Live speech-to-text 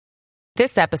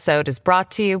This episode is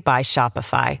brought to you by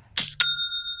Shopify.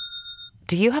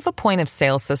 Do you have a point of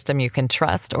sale system you can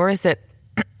trust, or is it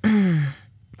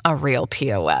a real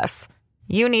POS?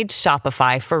 You need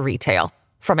Shopify for retail.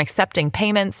 From accepting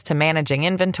payments to managing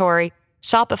inventory,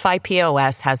 Shopify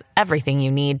POS has everything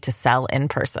you need to sell in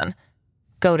person.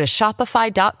 Go to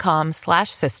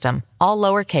shopify.com/system, all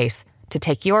lowercase, to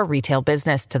take your retail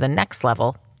business to the next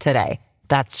level today.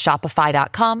 That's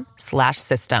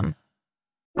shopify.com/system.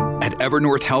 At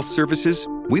Evernorth Health Services,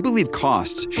 we believe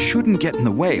costs shouldn't get in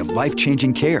the way of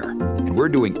life-changing care, and we're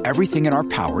doing everything in our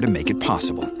power to make it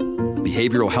possible.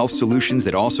 Behavioral health solutions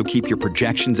that also keep your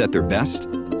projections at their best?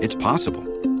 It's possible.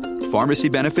 Pharmacy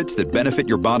benefits that benefit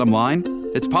your bottom line?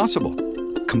 It's possible.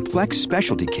 Complex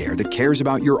specialty care that cares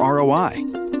about your ROI?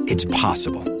 It's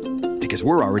possible. Because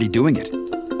we're already doing it.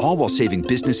 All while saving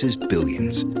businesses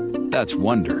billions. That's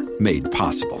Wonder made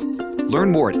possible.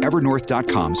 Learn more at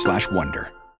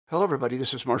evernorth.com/wonder. Hello, everybody.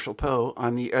 This is Marshall Poe.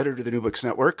 I'm the editor of the New Books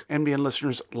Network. NBN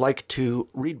listeners like to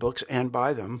read books and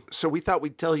buy them. So we thought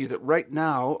we'd tell you that right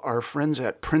now, our friends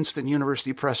at Princeton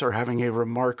University Press are having a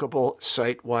remarkable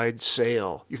site-wide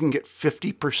sale. You can get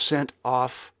 50%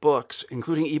 off books,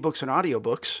 including ebooks and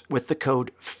audiobooks, with the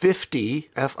code 50,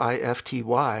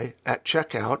 F-I-F-T-Y, at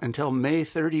checkout until May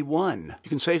 31. You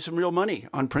can save some real money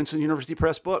on Princeton University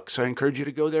Press books. I encourage you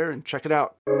to go there and check it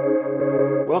out.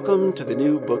 Welcome to the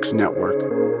New Books Network.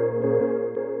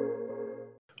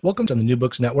 Welcome to the New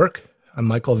Books Network. I'm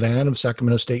Michael Vann of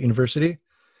Sacramento State University,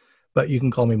 but you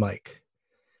can call me Mike.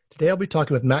 Today I'll be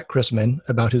talking with Matt Christman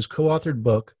about his co-authored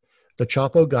book, The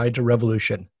Chapo Guide to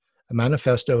Revolution, a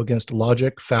manifesto against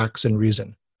logic, facts, and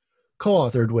reason,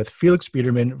 co-authored with Felix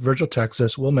Biederman, Virgil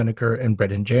Texas, Will Menaker, and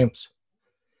Brendan James.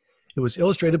 It was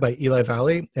illustrated by Eli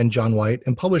Valley and John White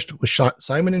and published with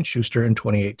Simon & Schuster in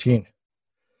 2018.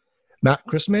 Matt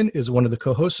Christman is one of the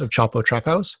co-hosts of Chapo Trap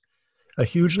House, a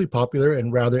hugely popular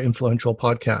and rather influential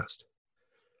podcast.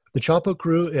 The Chapo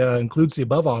crew includes the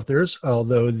above authors,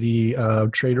 although the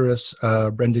traitorous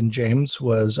Brendan James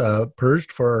was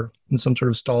purged for some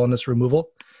sort of Stalinist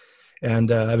removal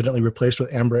and evidently replaced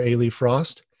with Amber Ailey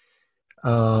Frost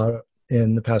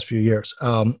in the past few years.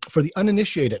 For the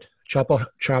uninitiated, Chapo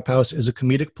Trap House is a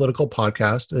comedic political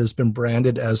podcast that has been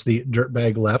branded as the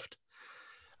Dirtbag Left.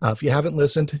 If you haven't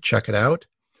listened, check it out.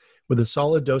 With a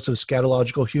solid dose of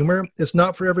scatological humor, it's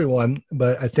not for everyone,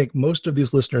 but I think most of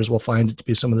these listeners will find it to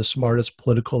be some of the smartest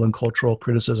political and cultural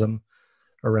criticism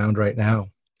around right now.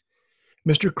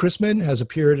 Mr. Christman has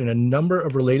appeared in a number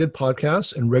of related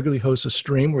podcasts and regularly hosts a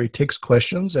stream where he takes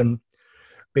questions and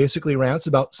basically rants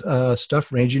about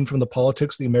stuff ranging from the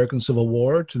politics of the American Civil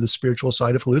War to the spiritual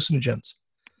side of hallucinogens.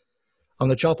 On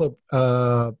the Chapo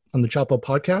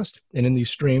podcast and in these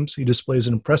streams, he displays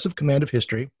an impressive command of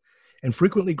history and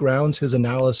frequently grounds his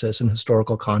analysis in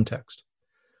historical context.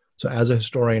 So as a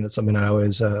historian, it's something I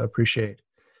always appreciate.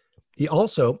 He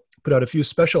also put out a few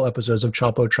special episodes of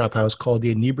Chapo Trap House called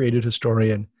The Inebriated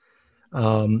Historian,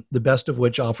 the best of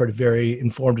which offered a very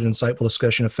informed and insightful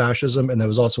discussion of fascism, and there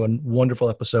was also a wonderful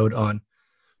episode on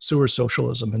sewer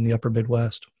socialism in the upper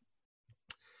Midwest.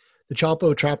 The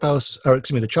Chapo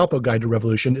Guide to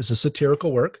Revolution is a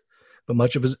satirical work, but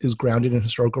much of it is grounded in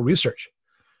historical research.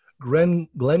 Glenn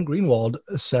Greenwald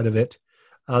said of it,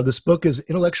 this book is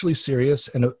intellectually serious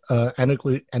and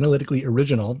analytically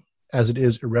original as it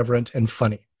is irreverent and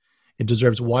funny. It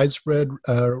deserves widespread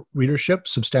readership,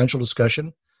 substantial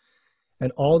discussion,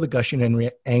 and all the gushing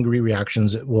and angry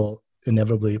reactions it will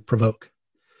inevitably provoke.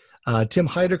 Tim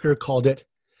Heidecker called it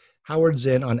Howard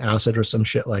Zinn on acid or some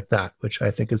shit like that, which I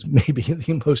think is maybe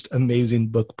the most amazing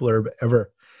book blurb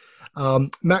ever.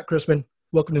 Matt Christman,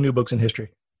 welcome to New Books in History.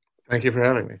 Thank you for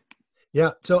having me.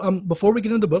 Yeah. So before we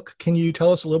get into the book, can you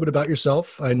tell us a little bit about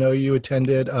yourself? I know you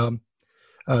attended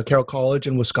Carroll College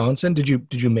in Wisconsin. Did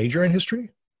you major in history?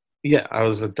 Yeah, I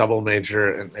was a double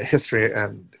major in history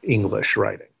and English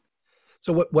writing.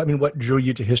 So what drew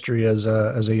you to history as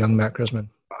a young Matt Christman?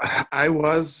 I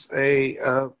was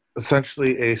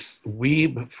essentially a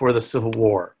weeb for the Civil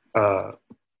War.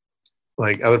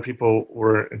 Like other people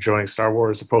were enjoying Star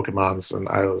Wars or Pokemons, and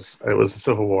it was the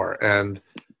Civil War, and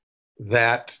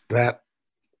that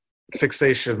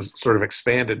fixation sort of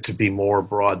expanded to be more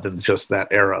broad than just that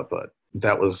era. But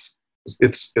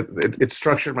it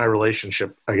structured my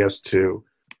relationship, I guess, to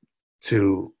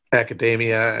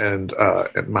academia and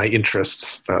my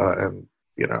interests, and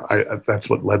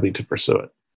that's what led me to pursue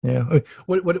it. Yeah.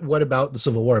 What about the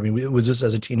Civil War? I mean, was this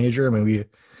as a teenager? Like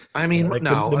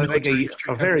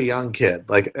a very young kid.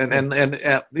 Like,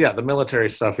 the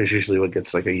military stuff is usually what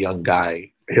gets like a young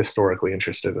guy historically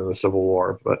interested in the Civil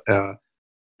War. But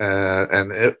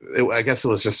and I guess it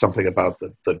was just something about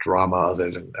the drama of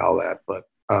it and all that. But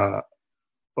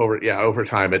over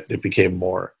time, it became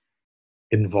more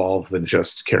involved than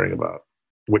just caring about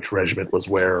which regiment was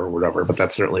where or whatever. But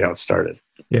that's certainly how it started.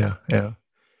 Yeah, yeah.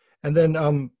 And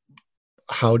then,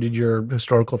 how did your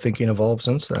historical thinking evolve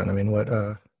since then? I mean, what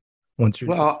once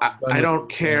you I don't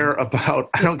care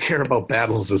about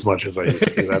battles as much as I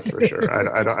used to. That's for sure.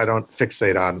 I don't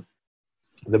fixate on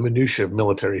the minutiae of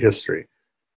military history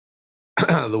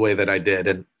the way that I did,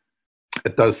 and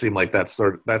it does seem like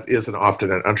that isn't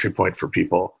often an entry point for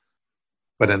people.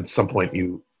 But at some point,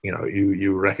 you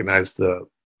recognize the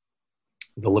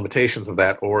limitations of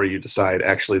that, or you decide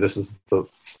actually this is the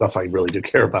stuff I really do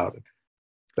care about.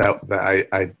 That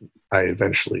I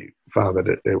eventually found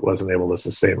that it wasn't able to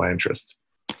sustain my interest.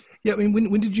 Yeah, I mean,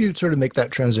 when did you sort of make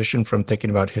that transition from thinking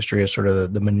about history as sort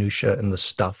of the minutia and the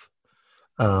stuff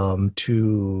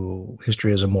to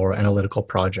history as a more analytical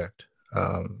project?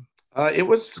 It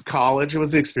was college. It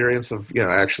was the experience of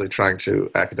actually trying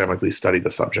to academically study the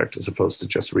subject as opposed to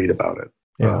just read about it.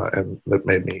 Yeah. And that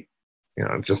made me,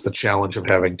 just the challenge of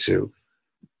having to,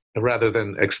 rather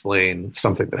than explain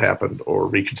something that happened or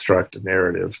reconstruct a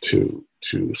narrative, to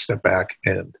step back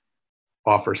and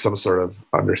offer some sort of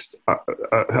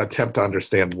attempt to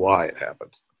understand why it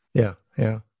happened. Yeah,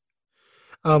 yeah.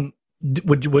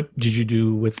 What did you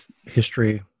do with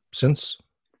history since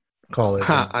college?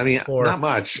 I mean, not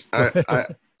much.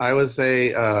 I was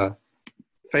a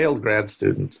failed grad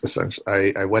student,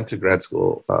 essentially. I went to grad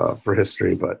school for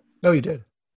history, but... Oh, you did?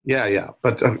 Yeah.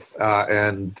 But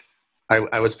and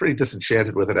I was pretty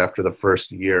disenchanted with it after the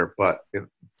first year, but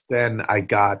then I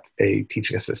got a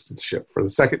teaching assistantship for the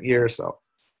second year, so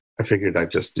I figured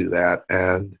I'd just do that.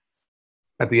 And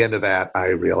at the end of that, I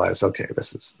realized, okay,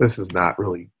 this is not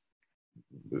really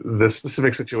the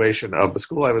specific situation of the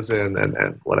school I was in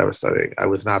and what I was studying. I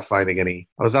was not finding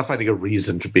a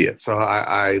reason to be it. So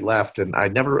I left, and I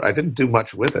didn't do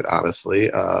much with it, honestly.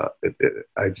 I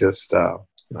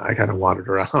kind of wandered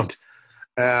around.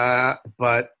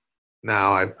 But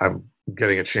now I'm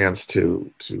getting a chance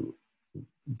to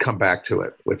come back to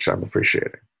it, which I'm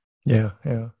appreciating. Yeah.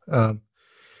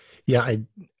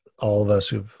 All of us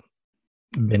who've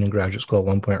been in graduate school at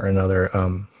one point or another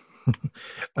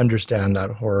understand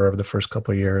that horror of the first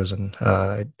couple of years, and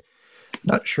I'm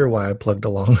not sure why I plugged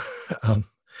along. I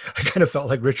kind of felt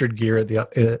like Richard Gere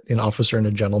in Officer and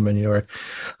a Gentleman. Where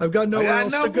I've got nowhere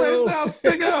else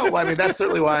to go. Well, I mean, that's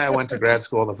certainly why I went to grad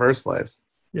school in the first place.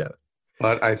 Yeah.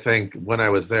 But I think when I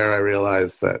was there, I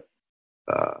realized that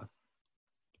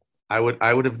I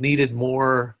would have needed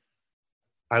more.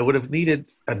 I would have needed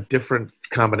a different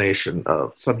combination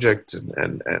of subject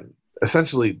and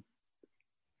essentially,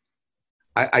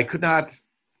 I could not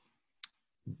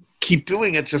keep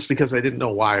doing it just because I didn't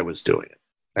know why I was doing it,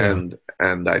 and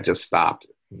I just stopped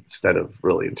instead of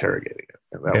really interrogating it,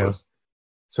 and that was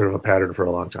sort of a pattern for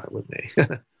a long time with me.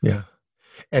 Yeah.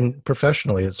 And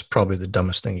professionally, it's probably the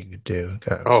dumbest thing you could do.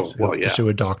 Pursue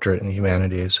a doctorate in the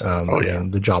humanities.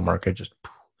 The job market just...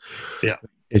 Yeah.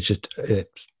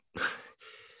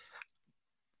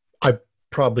 I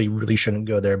probably really shouldn't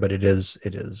go there, but it is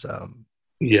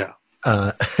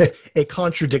a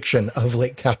contradiction of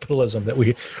late capitalism that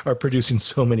we are producing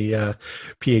so many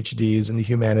PhDs in the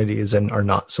humanities and are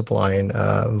not supplying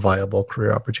viable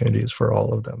career opportunities for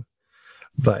all of them.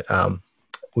 But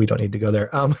we don't need to go there.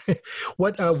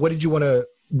 What did you want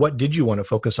to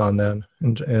focus on then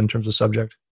in terms of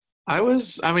subject? I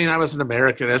was an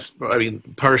Americanist. I mean,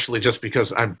 partially just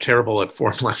because I'm terrible at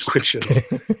foreign languages,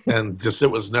 and just it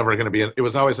was never going to be. It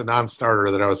was always a non-starter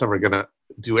that I was ever going to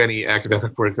do any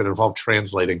academic work that involved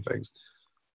translating things.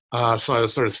 So I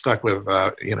was sort of stuck with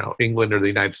England or the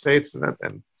United States,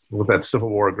 and with that Civil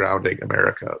War grounding,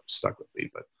 America stuck with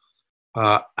me. But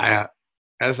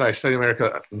as I studied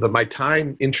America, my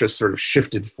time interest sort of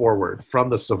shifted forward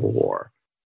from the Civil War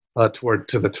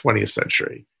to the 20th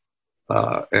century.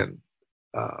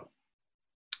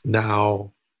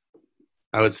 Now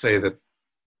I would say that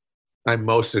I'm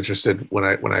most interested when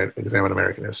I examine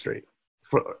American history.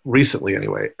 Recently,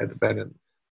 anyway, I've been in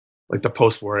like the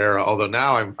post-war era. Although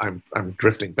now I'm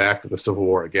drifting back to the Civil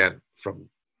War again from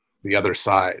the other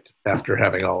side after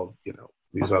having all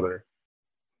these other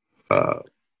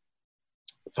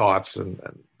thoughts and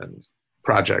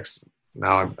projects.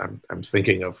 Now I'm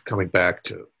thinking of coming back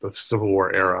to the Civil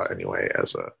War era anyway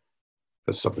as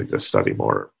something to study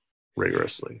more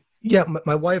rigorously. Yeah,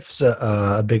 my wife's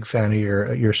a big fan of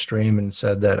your stream and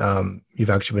said that you've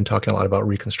actually been talking a lot about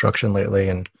Reconstruction lately,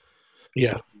 and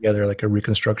together like a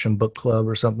Reconstruction book club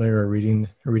or something, or a reading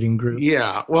group.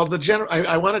 Yeah, well,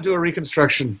 I want to do a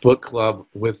Reconstruction book club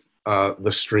with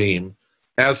the stream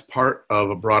as part of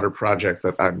a broader project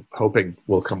that I'm hoping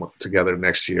will come together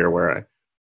next year, where I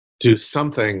do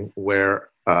something where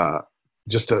I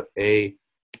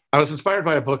was inspired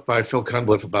by a book by Phil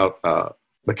Cunliffe about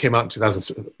that came out in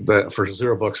 2000 for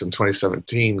Zero Books in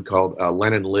 2017 called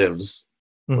Lenin Lives,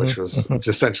 which was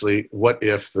essentially what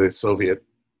if the Soviet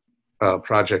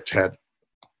project had,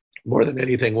 more than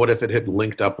anything, what if it had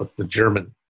linked up with the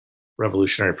German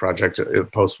revolutionary project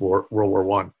post-war World War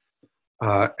One.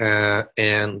 I'm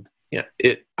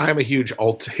a huge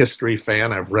alt history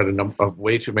fan. I've read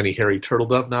way too many Harry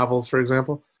Turtledove novels, for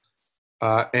example.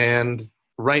 And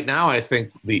right now, I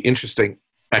think the interesting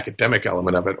academic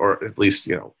element of it, or at least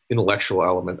intellectual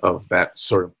element of that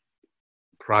sort of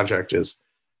project,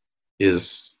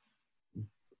 is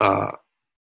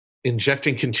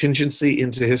injecting contingency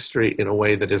into history in a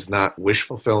way that is not wish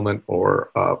fulfillment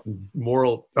or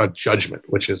moral judgment,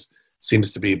 which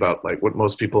seems to be about like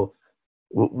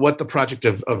what the project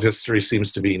of history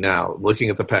seems to be now, looking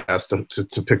at the past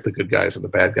to pick the good guys and the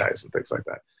bad guys and things like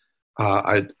that.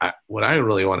 What I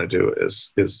really want to do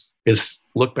is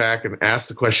look back and ask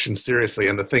the question seriously.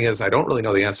 And the thing is, I don't really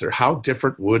know the answer. How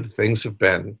different would things have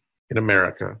been in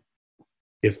America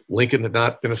if Lincoln had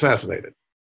not been assassinated?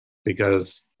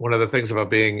 Because one of the things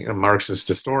about being a Marxist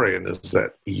historian is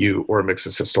that or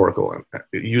Marxist historical, and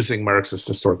using Marxist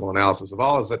historical analysis of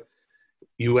all, is that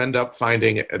you end up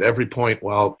finding at every point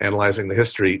while analyzing the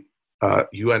history,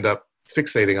 you end up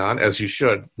fixating on, as you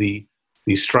should, the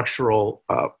structural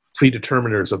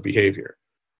predeterminers of behavior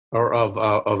or of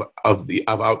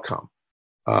outcome.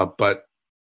 But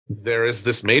there is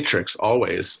this matrix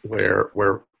always where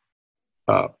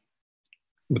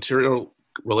material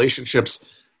relationships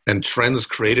and trends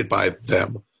created by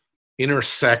them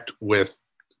intersect with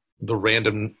the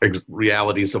random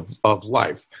realities of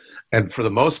life. And for the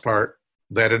most part,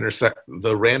 the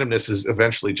randomness is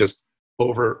eventually just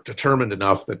over-determined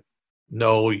enough that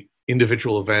no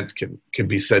individual event can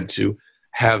be said to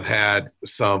have had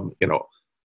some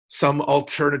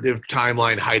alternative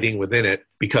timeline hiding within it,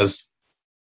 because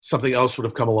something else would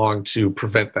have come along to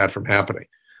prevent that from happening.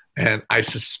 And I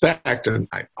suspect, and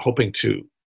I'm hoping to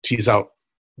tease out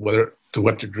to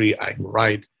what degree I'm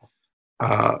right,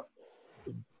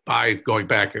 by going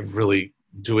back and really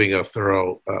doing a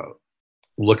thorough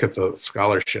look at the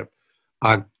scholarship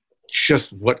on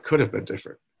just what could have been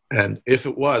different, and if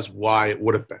it was, why it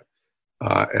would have been,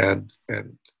 and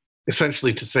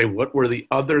essentially to say what were the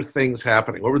other things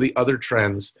happening, what were the other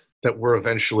trends that were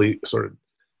eventually sort of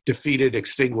defeated,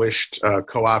 extinguished,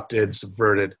 co-opted,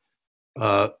 subverted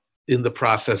in the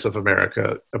process of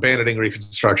America abandoning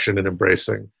Reconstruction and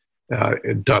embracing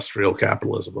industrial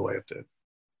capitalism the way it did.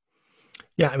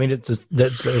 Yeah, I mean,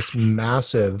 that's this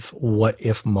massive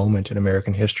what-if moment in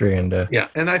American history, and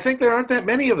and I think there aren't that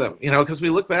many of them, because we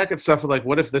look back at stuff like,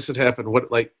 what if this had happened?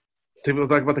 People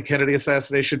talk about the Kennedy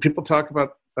assassination. People talk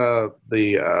about the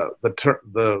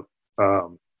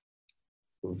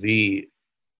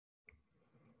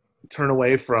turn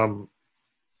away from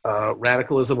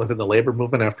radicalism within the labor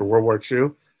movement after World War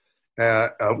II,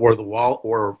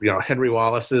 or Henry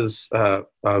Wallace's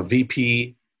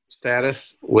VP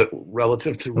status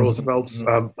relative to Roosevelt's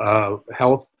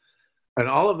health, and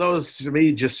all of those to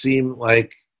me just seem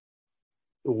like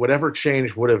whatever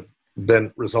change would have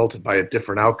been resulted by a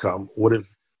different outcome would have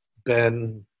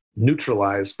been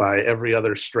neutralized by every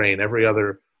other strain, every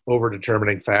other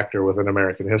over-determining factor within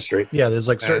American history. Yeah, there's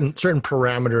like certain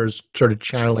parameters sort of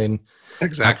channeling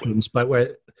exactly actions, but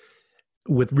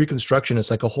with Reconstruction,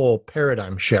 it's like a whole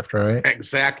paradigm shift, right?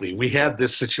 Exactly. We had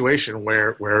this situation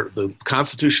where the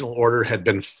constitutional order had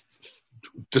been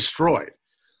destroyed,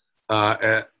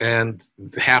 and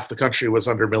half the country was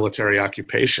under military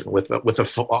occupation, with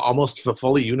almost a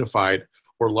fully unified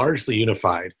or largely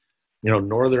unified,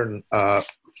 northern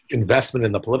investment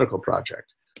in the political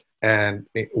project. And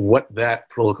what that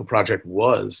political project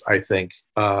was, I think,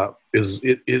 is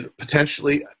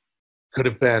potentially could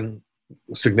have been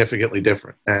significantly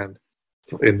different, and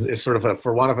it's sort of a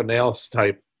for want of a nails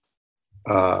type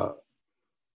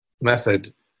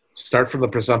method. Start from the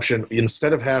presumption,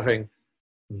 instead of having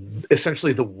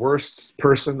essentially the worst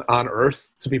person on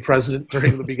earth to be president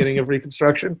during the beginning of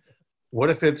Reconstruction, what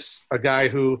if it's a guy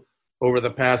who over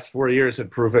the past 4 years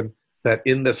had proven that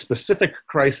in the specific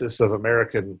crisis of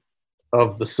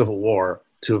the Civil War,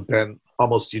 to have been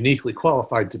almost uniquely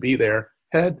qualified to be there,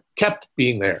 had kept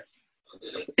being there.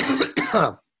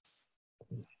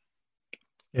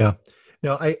 Yeah,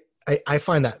 I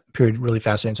find that period really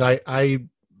fascinating. So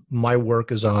my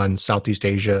work is on Southeast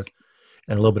Asia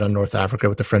and a little bit on North Africa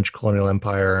with the French colonial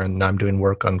empire, and I'm doing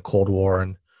work on Cold War,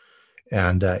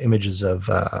 and images of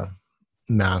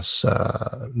mass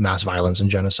violence and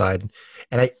genocide.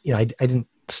 And I didn't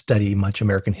study much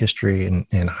American history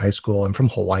in high school. I'm from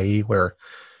Hawaii, where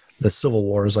the Civil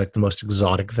War is like the most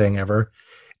exotic thing ever.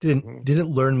 Didn't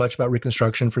learn much about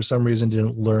Reconstruction for some reason.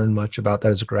 Didn't learn much about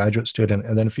that as a graduate student.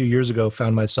 And then a few years ago,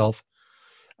 found myself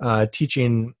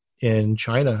teaching in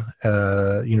China at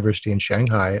a university in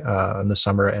Shanghai in the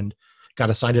summer, and got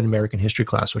assigned an American history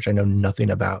class, which I know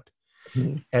nothing about.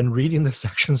 Mm-hmm. And reading the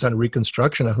sections on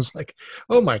Reconstruction, I was like,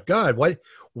 oh my God,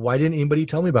 why didn't anybody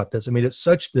tell me about this? I mean, it's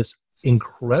such this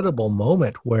incredible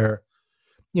moment where,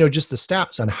 just the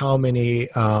stats on how many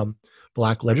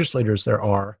Black legislators there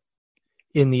are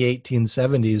in the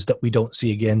 1870s that we don't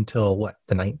see again till what,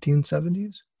 the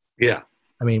 1970s? Yeah.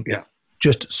 I mean,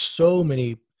 just so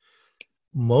many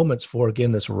moments for,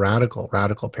 again, this radical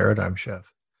paradigm shift.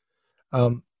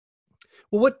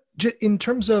 Well, in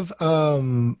terms of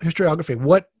historiography,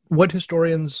 what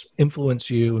historians influence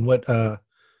you, and what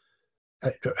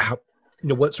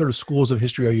what sort of schools of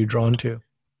history are you drawn to?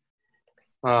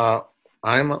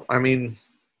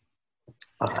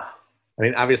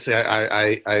 Obviously,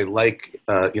 I like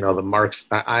the Marx.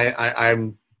 I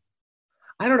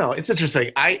don't know. It's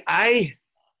interesting. I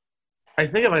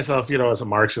think of myself, as a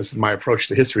Marxist in my approach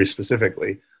to history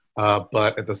specifically.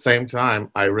 But at the same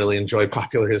time, I really enjoy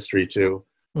popular history too,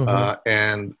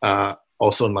 and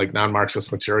also in like non-Marxist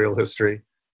material history.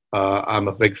 I'm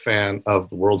a big fan of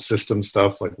the world system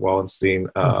stuff, like Wallenstein.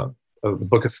 The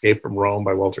book "Escape from Rome"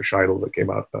 by Walter Scheidel that came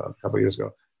out a couple of years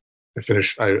ago. I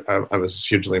finished. I was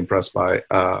hugely impressed by.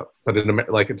 But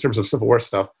in terms of Civil War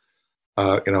stuff,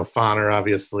 Foner,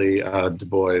 obviously, Du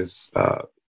Bois,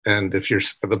 and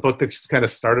the book that just kind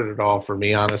of started it all for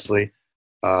me, honestly.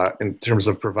 In terms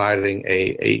of providing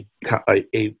a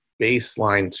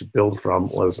baseline to build from,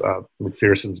 was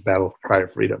McPherson's Battle Cry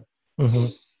of Freedom.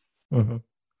 Mm-hmm. Mm-hmm.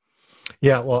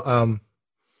 Yeah, well, I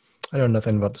know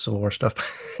nothing about the Civil War stuff,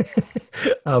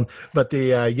 but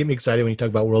you get me excited when you talk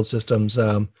about world systems.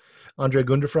 Andre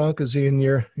Gunder Frank, is he in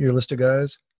your list of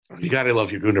guys? You gotta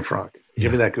love your Gunder Frank.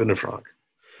 Give me that Gunder Frank.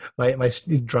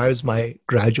 It drives my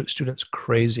graduate students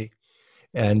crazy.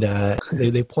 And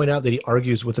they point out that he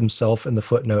argues with himself in the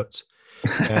footnotes.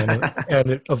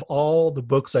 And of all the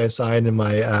books I assign in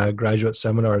my graduate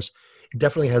seminars, it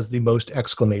definitely has the most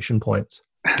exclamation points.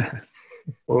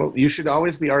 Well, you should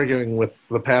always be arguing with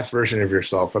the past version of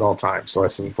yourself at all times. So I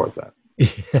support that.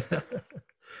 Yeah.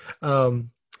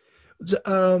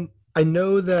 I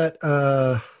know that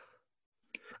I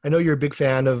know you're a big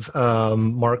fan of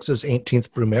Marx's 18th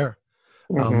Brumaire.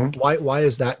 Why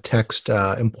is that text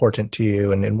important to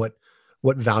you, and what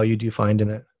value do you find in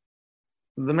it?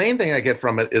 The main thing I get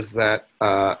from it is that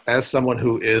as someone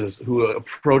who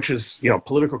approaches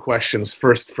political questions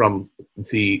first from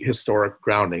the historic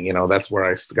grounding, that's where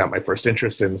I got my first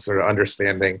interest in sort of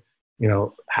understanding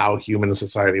how human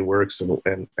society works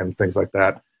and things like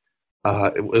that.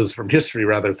 It was from history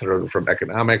rather than from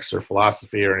economics or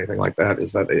philosophy or anything like that.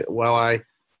 Is that while I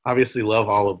obviously love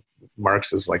all of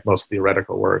Marx's, like, most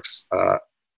theoretical works,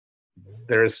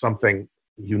 there is something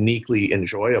uniquely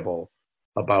enjoyable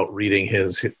about reading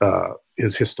his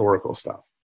historical stuff,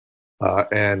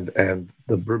 and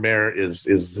the Brumaire is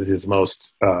his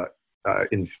most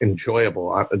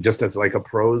enjoyable, just as like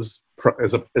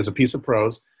as a piece of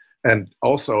prose, and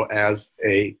also as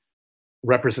a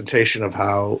representation of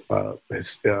how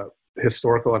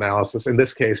historical analysis, in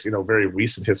this case, very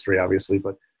recent history, obviously,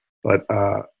 but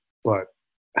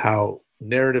how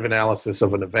narrative analysis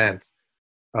of an event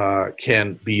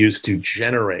can be used to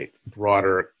generate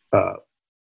broader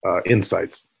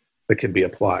insights that can be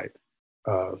applied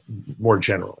more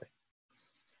generally.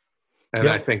 And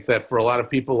I think that for a lot of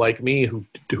people like me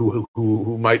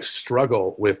who might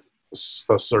struggle with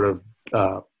a sort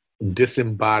of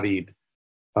disembodied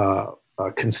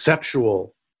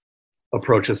conceptual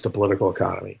approaches to political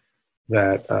economy,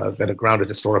 that a grounded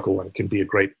historical one can be a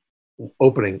great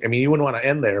opening. I mean, you wouldn't want to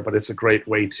end there, but it's a great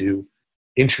way to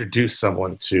introduce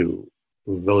someone to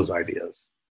those ideas.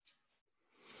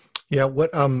 Yeah.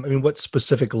 What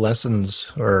specific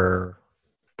lessons are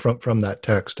from that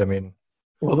text? I mean,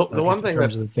 well, the one thing in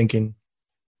terms of the thinking.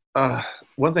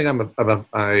 One thing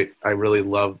I really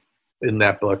love in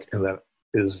that book, and that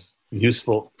is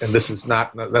useful, and this is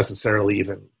not necessarily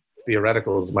even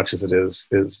theoretical as much as it is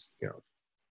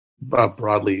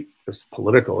broadly just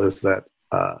political, is that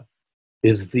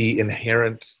is the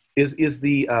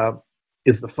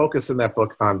focus in that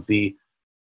book on the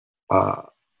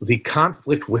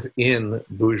conflict within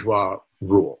bourgeois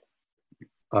rule,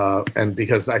 and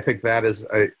because I think that is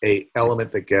a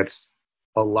element that gets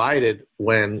elided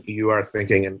when you are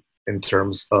thinking in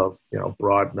terms of,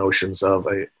 broad notions of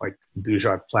a like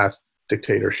Dujan Plast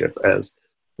dictatorship as,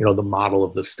 the model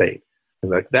of the state.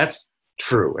 And that's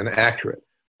true and accurate.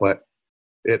 But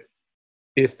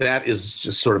if that is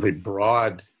just sort of a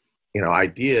broad,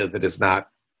 idea that is not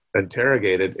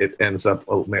interrogated, it ends up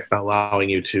allowing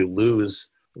you to lose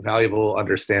valuable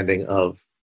understanding of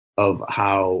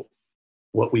how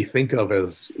what we think of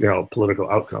as, political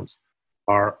outcomes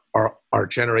are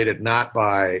generated not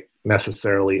by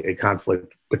necessarily a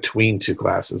conflict between two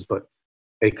classes, but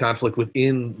a conflict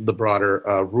within the broader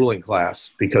ruling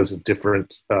class because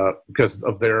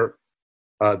of their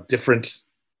different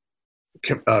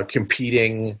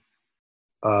competing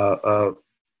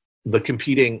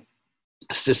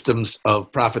systems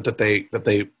of profit that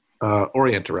they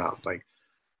orient around,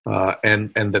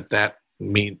 and that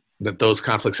mean that those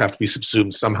conflicts have to be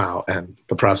subsumed somehow, and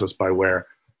the process by where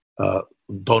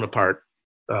Bonaparte,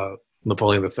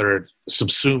 Napoleon III,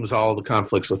 subsumes all the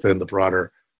conflicts within the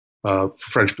broader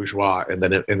French bourgeois, and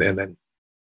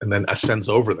then ascends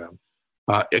over them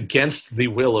against the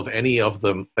will of any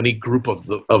group of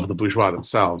the bourgeois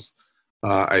themselves,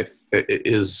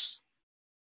 is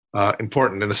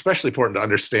important, and especially important to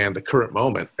understand the current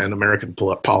moment and American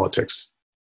politics,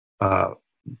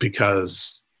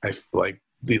 because I like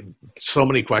so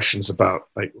many questions about,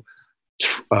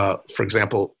 for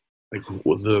example,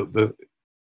 the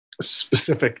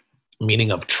specific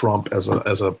meaning of Trump as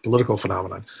a political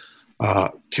phenomenon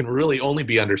can really only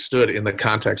be understood in the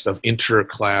context of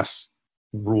inter-class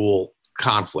rule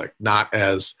conflict, not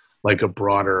as like a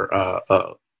broader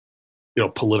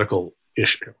political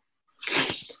issue.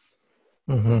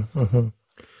 Mm-hmm, mm-hmm.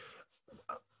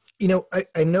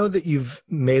 I know that you've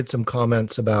made some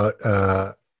comments about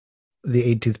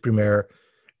the 18th Premier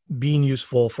being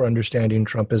useful for understanding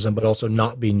Trumpism, but also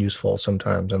not being useful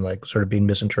sometimes, and sort of being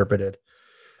misinterpreted.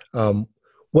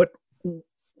 What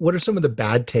are some of the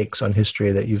bad takes on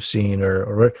history that you've seen,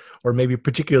 or maybe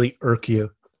particularly irk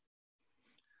you?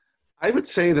 I would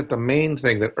say that the main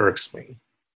thing that irks me,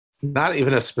 not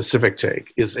even a specific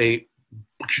take, is a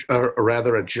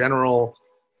general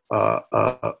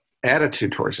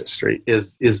attitude towards history.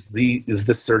 Is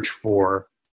the search for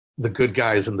the good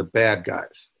guys and the bad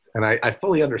guys, and I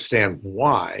fully understand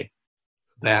why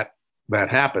that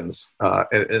happens. And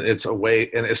it's a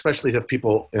way, and especially if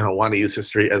people want to use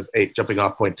history as a jumping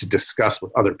off point to discuss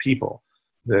with other people,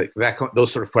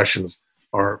 those sort of questions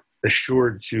are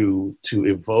assured to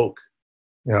evoke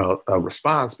a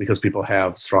response because people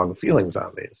have strong feelings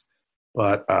on these.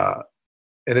 But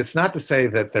and it's not to say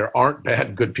that there aren't bad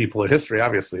and good people in history.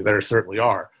 Obviously, there certainly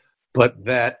are, but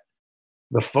that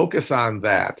the focus on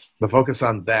that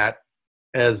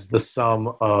as the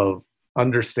sum of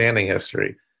understanding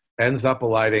history ends up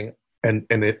eliding and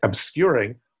it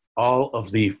obscuring all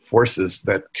of the forces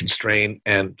that constrain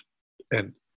and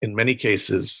in many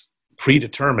cases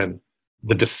predetermine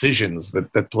the decisions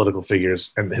that political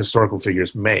figures and historical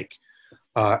figures make,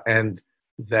 and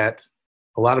that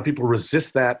a lot of people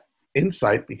resist that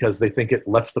insight because they think it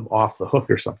lets them off the hook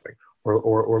or something,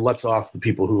 or lets off the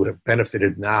people who have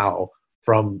benefited now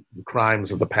from the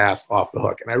crimes of the past off the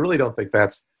hook. And I really don't think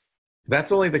that's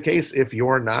only the case if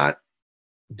you're not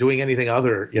doing anything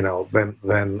other,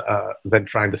 than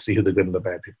trying to see who the good and the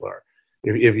bad people are.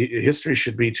 History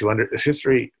should be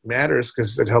history matters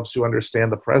because it helps you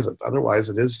understand the present. Otherwise,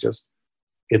 it's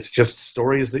just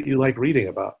stories that you like reading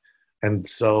about. And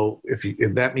so if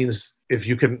that means if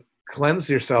you can cleanse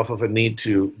yourself of a need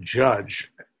to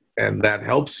judge, and that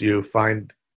helps you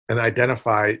find and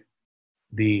identify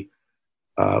the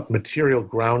material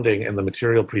grounding and the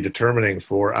material predetermining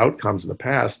for outcomes in the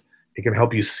past, it can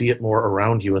help you see it more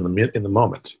around you in the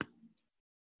moment.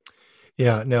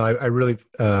 Yeah, no, I really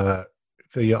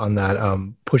feel you on that,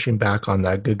 pushing back on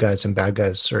that good guys and bad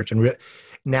guys search. And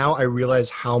now I realize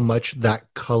how much that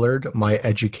colored my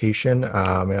education.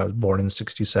 I was born in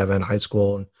 '67, high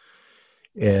school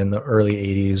in the early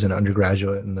 '80s, and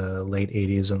undergraduate in the late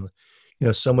 '80s. And,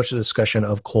 so much of the discussion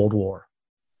of Cold War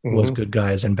was good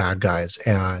guys and bad guys,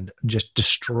 and just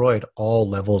destroyed all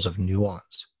levels of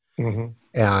nuance. Mm-hmm.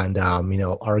 And,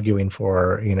 arguing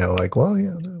for, there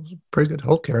was pretty good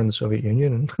healthcare in the Soviet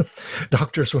Union, and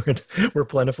doctors were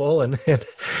plentiful, and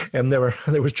there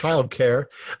was childcare.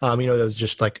 That was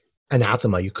just like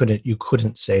anathema. You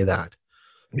couldn't say that.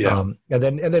 Yeah. And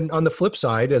then on the flip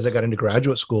side, as I got into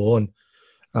graduate school, and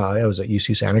I was at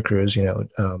UC Santa Cruz,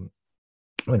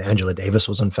 when Angela Davis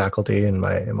was on faculty, and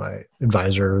my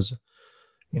advisor was,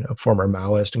 former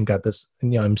Maoist, and got this,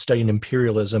 and, I'm studying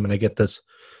imperialism, and I get this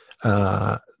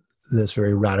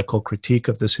very radical critique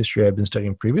of this history I've been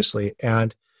studying previously.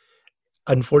 And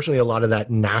unfortunately, a lot of that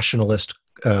nationalist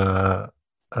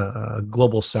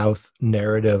global South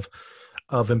narrative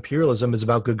of imperialism is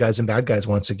about good guys and bad guys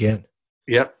once again.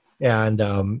 Yep. And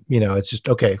it's just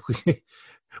okay.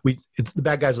 It's the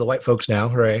bad guys are the white folks now,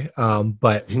 right?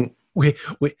 But we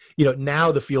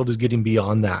now the field is getting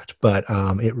beyond that. But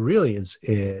it really is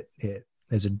it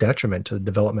is a detriment to the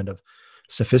development of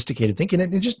sophisticated thinking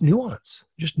and just nuance.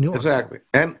 Exactly.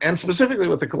 And specifically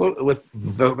with the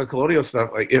colonial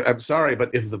stuff, like I'm sorry, but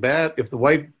if the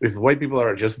white people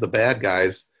are just the bad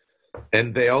guys,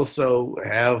 and they also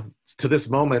have to this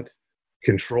moment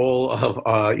control of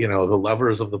the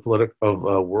levers of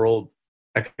the world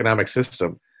economic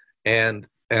system, and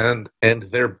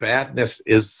their badness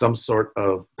is some sort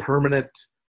of permanent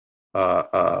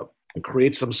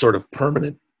creates some sort of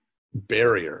permanent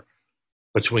barrier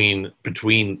between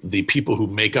the people who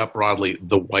make up broadly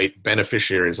the white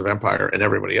beneficiaries of empire and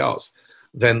everybody else,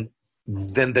 then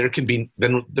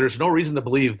there's no reason to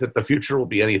believe that the future will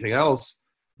be anything else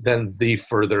than the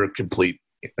further complete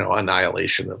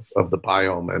annihilation of the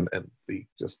biome and the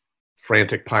just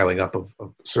frantic piling up of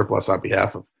surplus on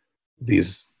behalf of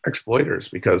these exploiters,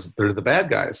 because they're the bad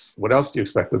guys. What else do you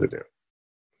expect them to do?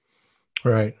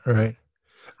 Right.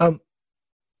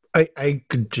 I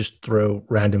could just throw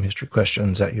random history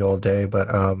questions at you all day, but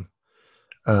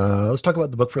let's talk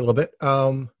about the book for a little bit.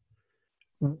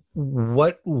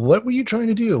 What were you trying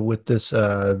to do with this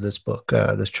book,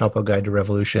 this Chapo Guide to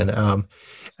Revolution? Why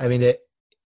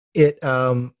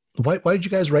did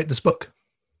you guys write this book?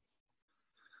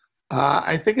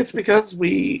 I think it's because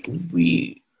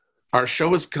our show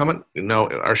was coming.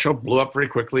 Our show blew up very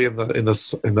quickly in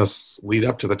this lead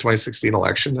up to the 2016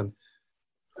 election,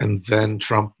 and then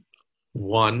Trump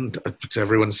won to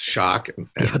everyone's shock.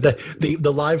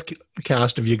 The live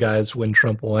cast of you guys when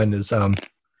Trump won is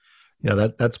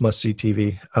that's must see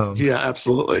TV. Yeah,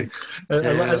 absolutely.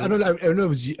 I don't know. It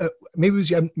was maybe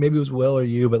it was Will or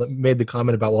you, but made the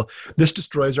comment about, well, this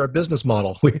destroys our business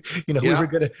model. We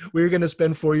were gonna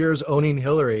spend 4 years owning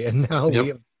Hillary, and now we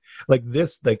have sort of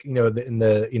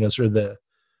the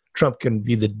Trump can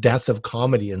be the death of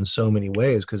comedy in so many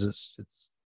ways, because it's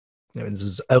this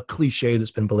is a cliche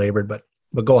that's been belabored, but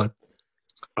go on.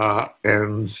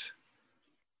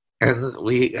 And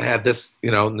we had this,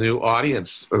 new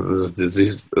audience of this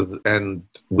disease, and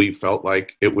we felt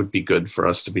like it would be good for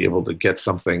us to be able to get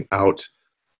something out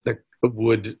that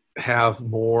would have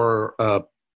more,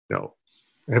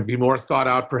 be more thought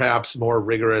out, perhaps more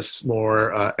rigorous,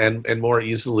 more and more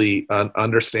easily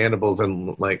understandable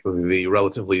than like the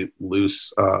relatively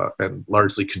loose and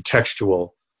largely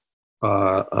contextual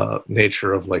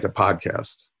nature of like a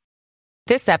podcast.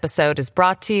 This episode is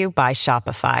brought to you by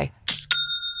Shopify.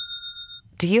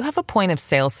 Do you have a point of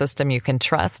sale system you can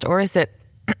trust, or is it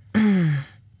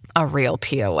a real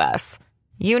POS?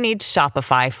 You need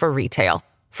Shopify for retail.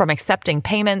 From accepting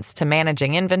payments to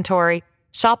managing inventory,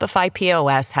 Shopify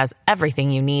POS has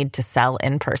everything you need to sell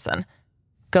in person.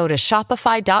 Go to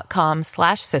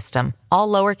shopify.com/system, all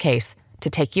lowercase, to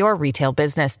take your retail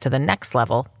business to the next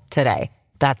level today.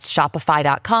 That's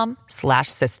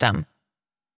shopify.com/system.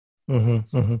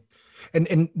 Mm-hmm, mm-hmm.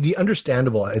 And the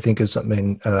understandable, I think, is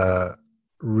something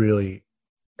really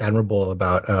admirable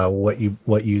about what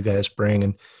you guys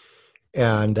bring,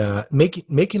 and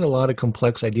making a lot of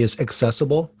complex ideas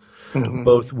accessible,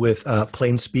 both with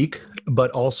plain speak, but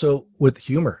also with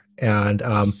humor, and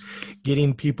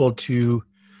getting people to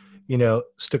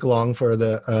stick along for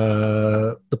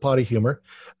the potty humor,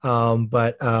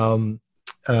 but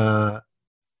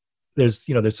there's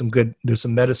some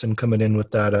medicine coming in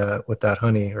with that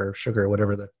honey or sugar or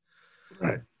whatever the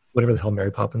hell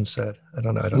Mary Poppins said. I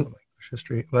don't know my English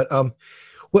history, but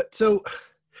what's the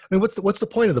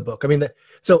point of the book?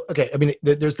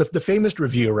 There's the famous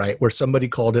review, right, where somebody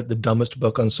called it the dumbest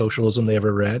book on socialism they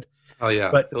ever read. Oh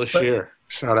yeah, Bill Scheer,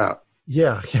 shout out.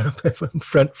 Yeah,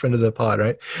 friend of the pod,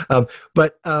 right?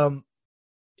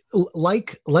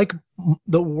 Like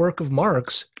the work of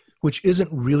Marx, which isn't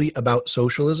really about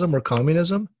socialism or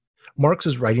communism, Marx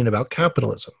is writing about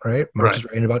capitalism, right? Marx is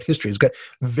writing about history. He's got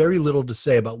very little to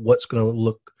say about what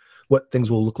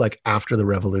things will look like after the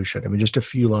revolution. Just a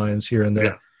few lines here and there.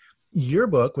 Yeah. Your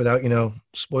book, without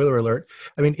spoiler alert,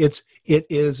 it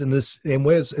is in the same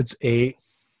way as it's a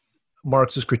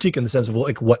Marxist critique in the sense of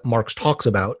like what Marx talks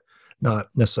about, not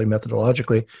necessarily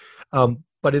methodologically,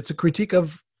 but it's a critique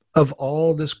of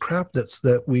all this crap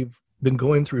that we've been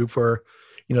going through for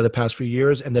the past few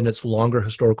years, and then its longer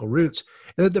historical roots.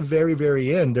 And at the very,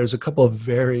 very end, there's a couple of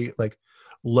very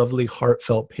lovely,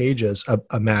 heartfelt pages of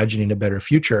imagining a better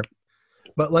future.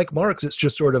 But like Marx, it's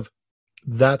just sort of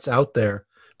that's out there,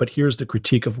 but here's the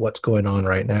critique of what's going on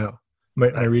right now.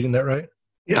 Am I reading that right?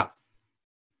 Yeah.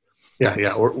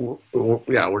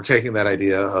 We're taking that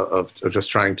idea of just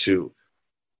trying to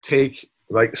take,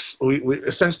 like, we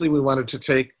essentially we wanted to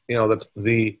take,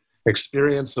 the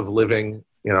experience of living,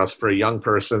 for a young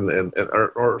person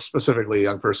or specifically a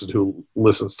young person who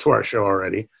listens to our show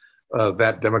already,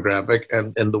 that demographic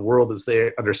and the world as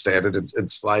they understand it,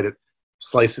 and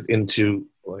slice it into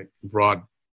like broad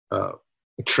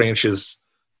tranches,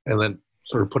 and then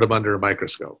sort of put them under a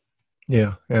microscope.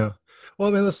 Yeah. Well, I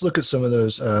mean, let's look at some of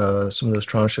those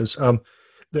tranches.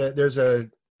 There's a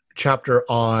chapter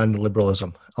on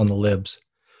liberalism, on the libs.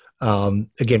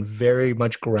 Again, very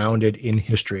much grounded in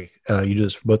history. You do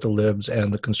this for both the libs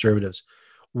and the conservatives.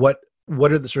 What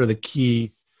are the sort of the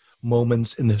key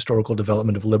moments in the historical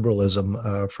development of liberalism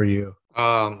for you?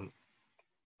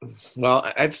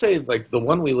 Well, I'd say like the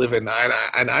one we live in,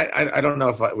 I don't know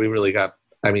if we really got.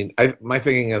 I mean, my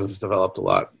thinking has developed a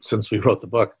lot since we wrote the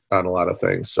book on a lot of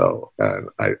things. So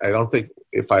I don't think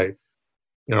if I,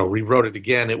 rewrote it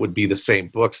again, it would be the same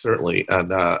book certainly.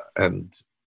 But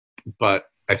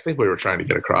I think we were trying to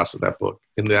get across in that book,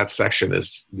 in that section,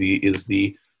 is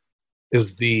the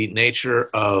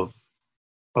nature of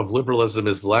liberalism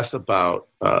is less about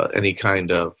any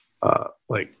kind of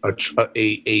like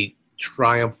a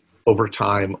triumph over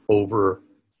time over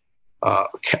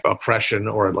oppression,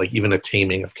 or like even a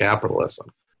taming of capitalism,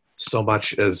 so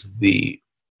much as the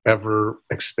ever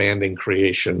expanding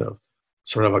creation of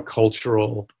sort of a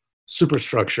cultural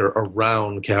superstructure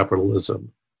around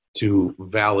capitalism to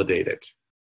validate it,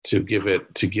 to give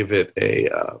it a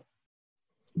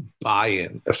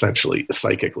buy-in, essentially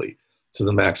psychically, to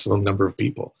the maximum number of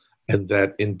people, and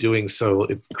that in doing so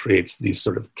it creates these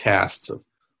sort of castes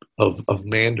of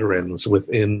mandarins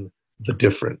within the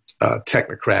different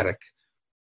technocratic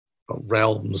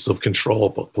realms of control,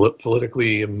 both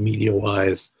politically and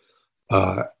media-wise,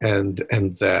 and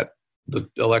that the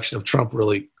election of Trump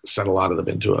really sent a lot of them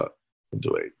into a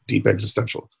deep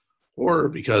existential horror,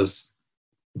 because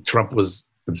Trump was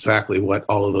exactly what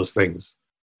all of those things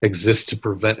exist to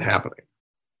prevent happening.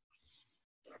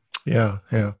 Yeah.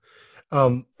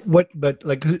 But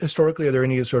like historically, are there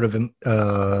any sort of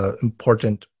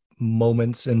important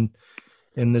moments in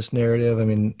this narrative? I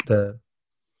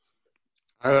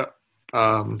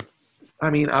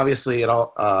mean, obviously,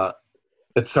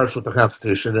 it starts with the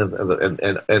Constitution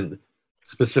and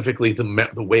specifically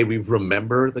the way we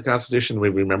remember the Constitution. We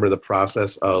remember the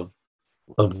process of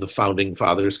the founding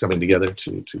fathers coming together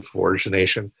to forge a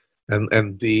nation,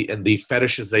 and the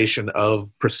fetishization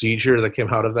of procedure that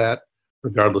came out of that,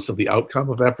 regardless of the outcome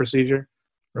of that procedure.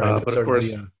 Right. But of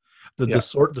course, the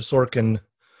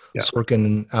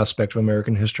Sorkin aspect of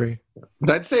American history. But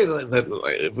I'd say that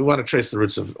if we want to trace the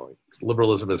roots of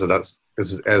liberalism as a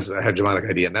hegemonic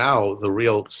idea now, the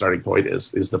real starting point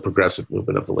is the progressive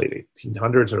movement of the late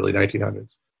 1800s, early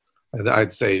 1900s. And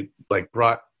I'd say like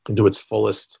brought into its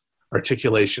fullest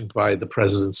articulation by the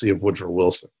presidency of Woodrow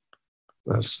Wilson.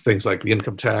 Things like the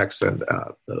income tax and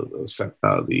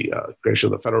the creation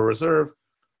of the Federal Reserve,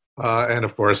 and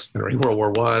of course during World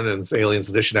War I and Alien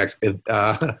Sedition Acts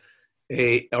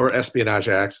or Espionage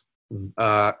Acts.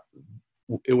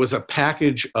 It was a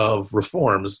package of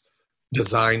reforms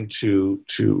designed to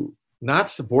not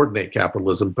subordinate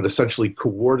capitalism, but essentially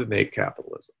coordinate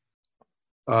capitalism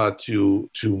to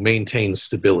maintain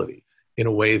stability in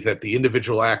a way that the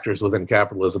individual actors within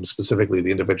capitalism, specifically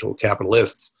the individual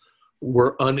capitalists,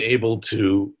 were unable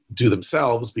to do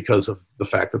themselves because of the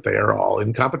fact that they are all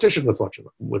in competition with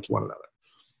one another.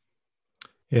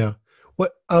 Yeah.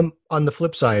 What on the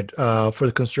flip side, for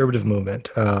the conservative movement,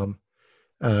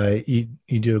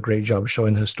 you do a great job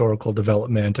showing the historical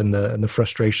development and the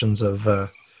frustrations of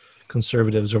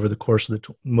conservatives over the course of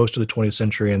most of the 20th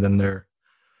century, and then their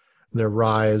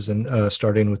rise and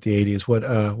starting with the 80s. What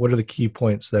are the key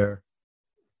points there?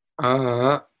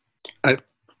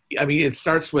 I mean, it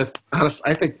starts with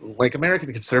I think like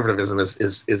American conservatism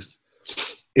is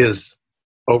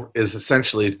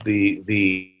essentially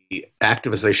the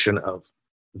activization of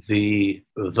the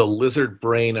lizard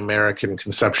brain American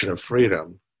conception of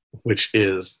freedom, which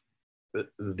is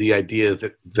the idea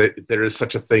that there is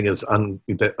such a thing as of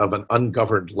an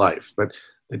ungoverned life,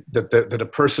 that a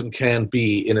person can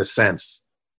be, in a sense,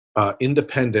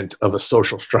 independent of a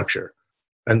social structure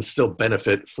and still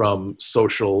benefit from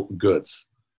social goods,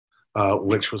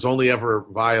 which was only ever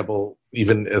viable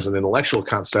even as an intellectual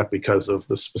concept because of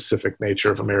the specific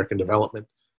nature of American development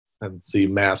and the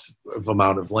massive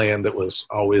amount of land that was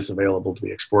always available to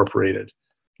be expropriated.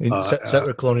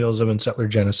 Settler colonialism and settler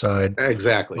genocide.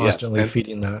 Exactly. Constantly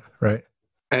feeding that, right?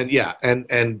 And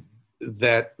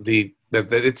that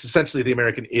it's essentially the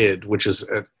American id, which is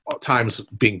times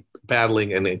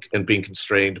battling and being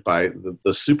constrained by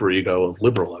the superego of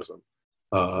liberalism,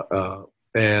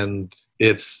 and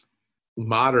its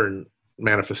modern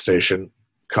manifestation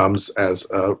comes as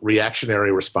a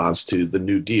reactionary response to the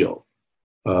New Deal,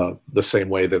 the same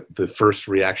way that the first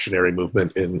reactionary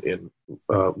movement in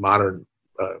modern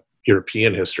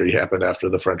European history happened after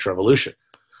the French Revolution.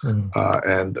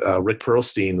 And Rick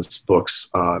Perlstein's books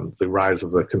on the rise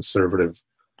of the conservative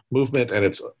movement and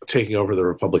it's taking over the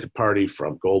Republican Party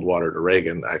from Goldwater to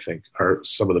Reagan, I think, are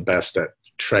some of the best at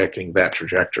tracking that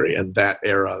trajectory. And that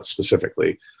era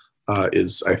specifically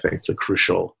is, I think, the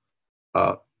crucial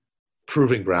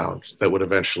proving ground that would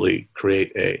eventually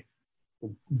create a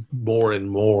more and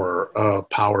more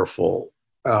powerful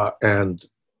and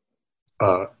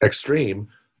extreme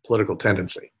political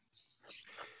tendency.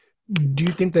 Do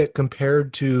you think that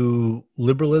compared to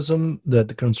liberalism, that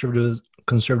the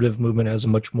conservative movement has a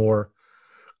much more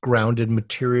grounded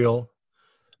material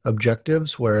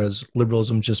objectives, whereas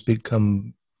liberalism just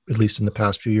become, at least in the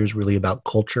past few years, really about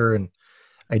culture and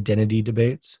identity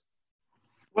debates?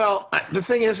 Well, the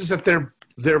thing is that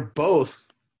they're both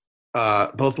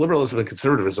liberalism and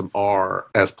conservatism are,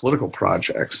 as political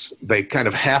projects, they kind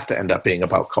of have to end up being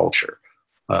about culture.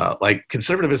 Like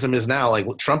conservatism is now, like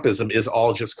Trumpism is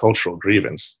all just cultural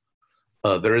grievance.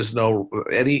 There is all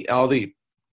the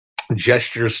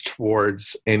gestures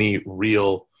towards any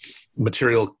real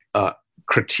material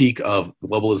critique of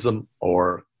globalism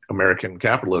or American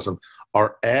capitalism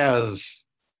are as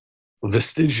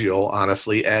vestigial,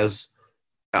 honestly, as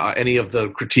any of the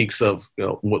critiques of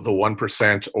the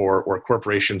 1% or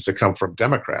corporations that come from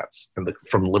Democrats and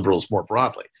from liberals more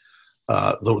broadly.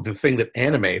 The thing that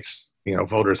animates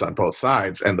voters on both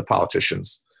sides and the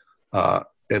politicians,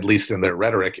 at least in their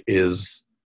rhetoric, is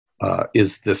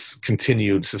this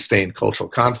continued sustained cultural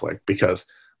conflict, because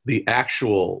the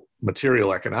actual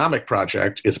material economic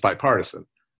project is bipartisan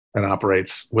and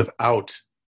operates without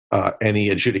any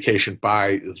adjudication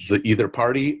by either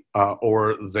party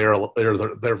or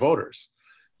their voters.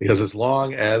 Because as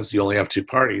long as you only have two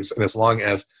parties, and as long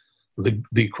as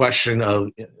the question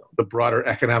of the broader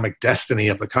economic destiny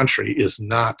of the country is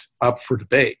not up for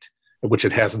debate, which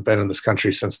it hasn't been in this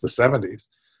country since the 70s,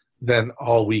 then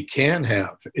all we can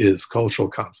have is cultural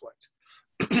conflict.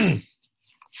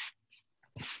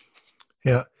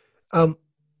 Yeah. How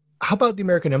about the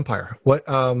American Empire? What?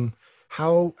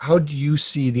 How do you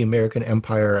see the American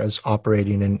Empire as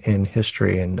operating in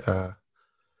history and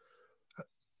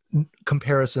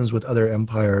comparisons with other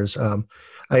empires?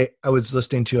 I was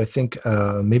listening to, I think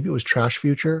maybe it was Trash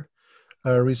Future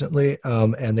recently,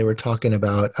 and they were talking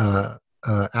about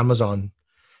Amazon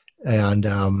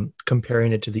and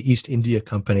comparing it to the East India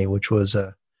Company, which was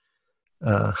I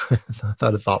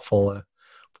thought a thoughtful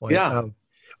point. Yeah.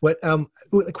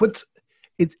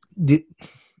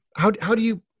 How do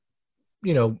you,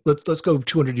 let's go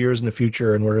 200 years in the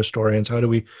future, and we're historians. How do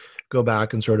we go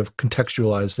back and sort of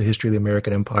contextualize the history of the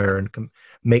American Empire and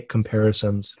make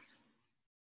comparisons?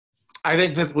 I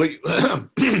think that what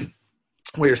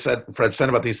Fred said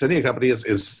about the East India Company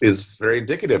is very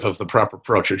indicative of the proper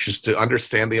approach, which is to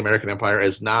understand the American Empire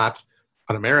as not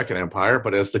an American empire,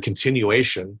 but as the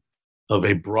continuation of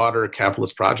a broader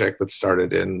capitalist project that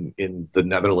started in the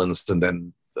Netherlands and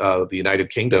then the United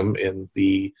Kingdom in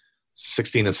the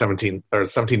 16th and 17th or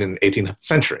 17th and 18th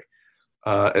century,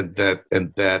 and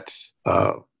that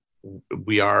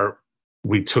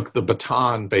we took the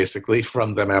baton basically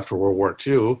from them after World War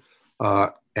II,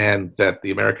 and that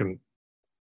the American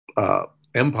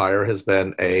empire has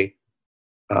been a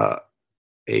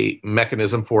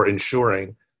mechanism for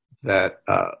ensuring that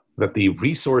the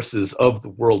resources of the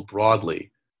world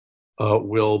broadly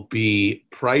will be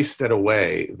priced in a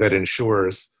way that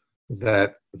ensures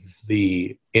that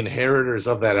the inheritors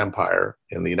of that empire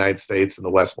in the United States and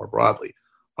the West more broadly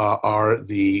are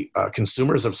the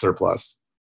consumers of surplus,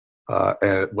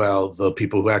 while the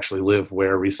people who actually live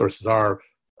where resources are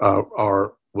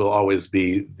will always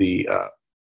be the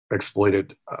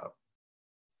exploited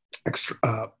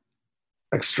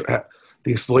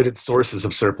the exploited sources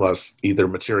of surplus, either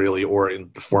materially or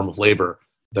in the form of labor,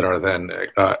 that are then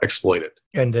exploited.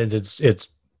 And then it's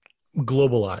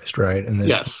globalized, right? And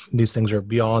yes, these things are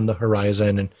beyond the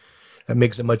horizon, and it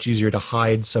makes it much easier to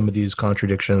hide some of these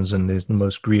contradictions and the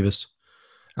most grievous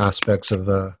aspects of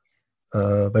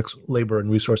labor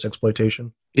and resource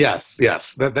exploitation. Yes.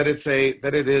 That it's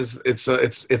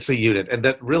a unit, and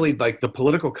that really, like, the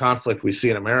political conflict we see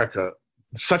in America,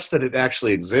 such that it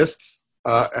actually exists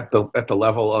at the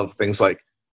level of things like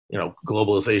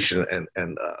globalization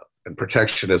and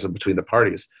protectionism between the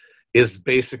parties, is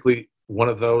basically one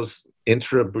of those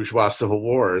intra-bourgeois civil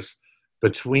wars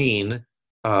between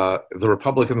the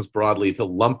Republicans broadly, the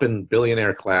lumpen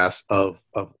billionaire class of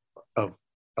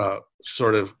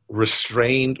sort of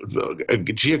restrained,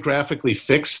 geographically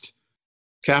fixed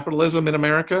capitalism in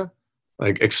America,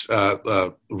 like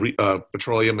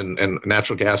petroleum and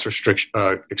natural gas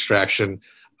extraction,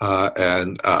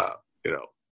 and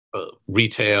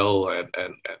retail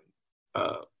and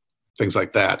things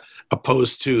like that,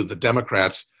 opposed to the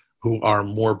Democrats, who are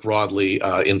more broadly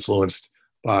influenced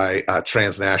by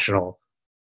transnational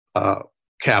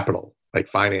capital, like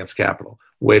finance capital,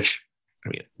 which, I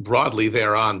mean, broadly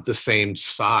they're on the same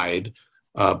side,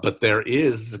 but there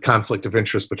is a conflict of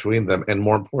interest between them. And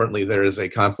more importantly, there is a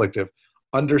conflict of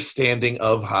understanding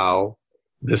of how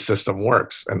this system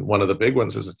works. And one of the big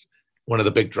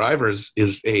drivers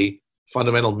is a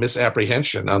fundamental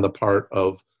misapprehension on the part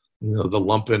of the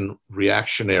lumpen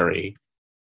reactionary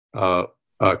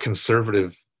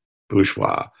conservative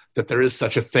bourgeois that there is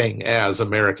such a thing as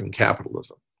American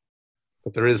capitalism,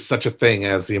 that there is such a thing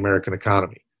as the American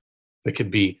economy that could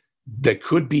be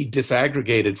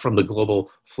disaggregated from the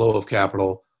global flow of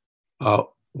capital.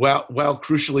 Well,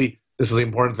 crucially, this is the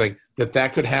important thing,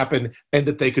 that could happen, and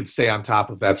that they could stay on top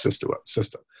of that system,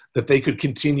 that they could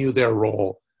continue their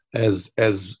role as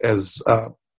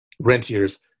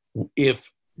rentiers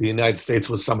if the United States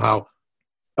was somehow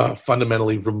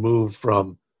fundamentally removed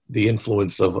from the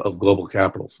influence of global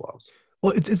capital flows.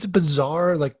 Well, it's a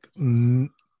bizarre,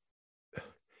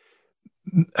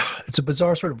 it's a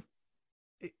bizarre sort of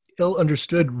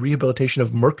ill-understood rehabilitation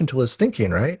of mercantilist thinking,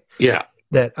 right? Yeah.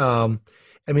 That I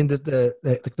mean,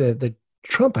 the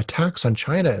Trump attacks on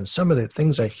China and some of the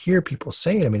things I hear people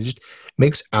saying, I mean, it just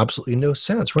makes absolutely no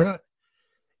sense. We're not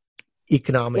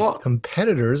economic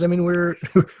competitors. I mean, we're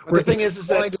the thing is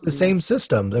that the same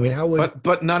systems. I mean, how would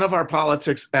but none of our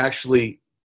politics actually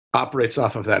operates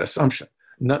off of that assumption.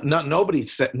 Nobody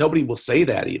will say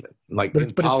that, even like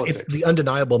in politics. It's the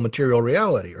undeniable material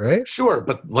reality, right? Sure,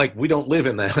 but like we don't live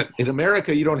in that. In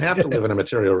America, you don't have to live in a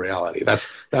material reality. That's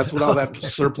what all that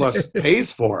surplus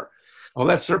pays for. All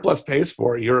that surplus pays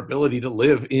for your ability to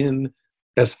live in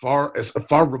as far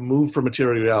removed from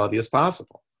material reality as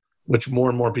possible, which more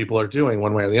and more people are doing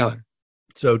one way or the other.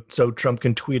 So Trump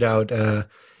can tweet out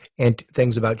and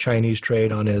things about Chinese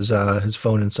trade on his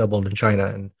phone in Sublime in China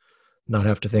and not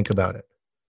have to think about it.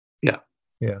 Yeah.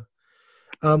 Yeah.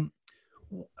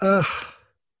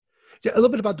 Yeah, a little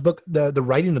bit about the book, the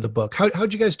writing of the book.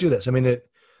 How'd you guys do this? I mean,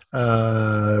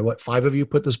 five of you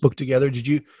put this book together? Did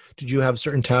you have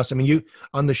certain tasks? I mean, you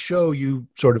on the show, you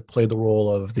sort of play the role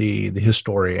of the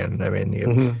historian. I mean,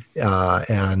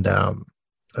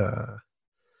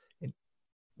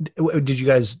 did you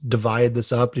guys divide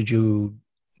this up? Did you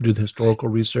do the historical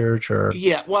research or?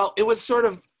 Yeah, well, it was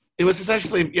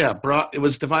essentially, it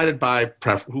was divided by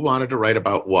who wanted to write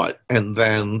about what. And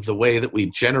then the way that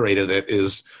we generated it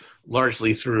is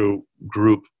largely through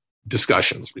group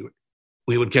discussions.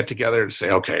 We would get together and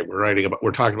say, okay,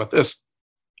 we're talking about this.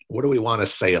 What do we want to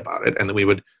say about it? And then we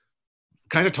would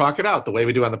kind of talk it out the way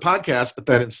we do on the podcast. But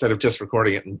then instead of just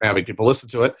recording it and having people listen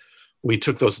to it, we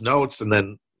took those notes and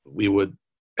then we would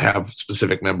have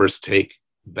specific members take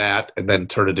that and then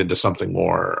turn it into something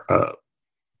more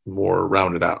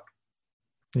rounded out.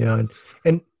 Yeah,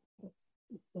 and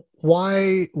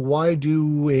why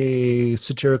do a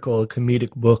satirical,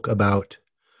 comedic book about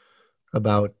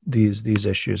these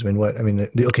issues? I mean,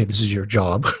 okay, this is your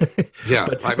job. Yeah,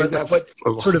 but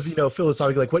sort of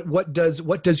philosophically, like what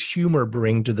does humor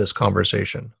bring to this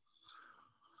conversation?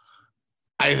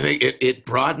 I think it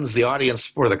broadens the audience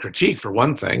for the critique, for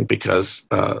one thing, because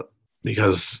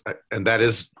and that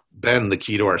has been the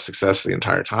key to our success the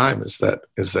entire time, is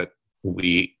that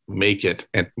we make it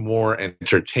more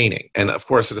entertaining. And of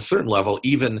course, at a certain level,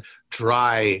 even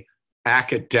dry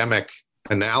academic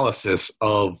analysis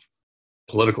of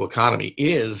political economy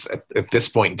is at this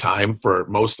point in time for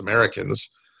most Americans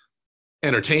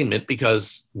entertainment,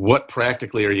 because what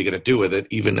practically are you going to do with it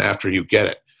even after you get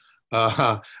it?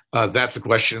 That's a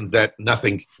question that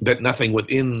nothing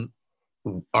within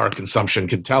our consumption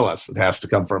can tell us. It has to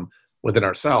come from within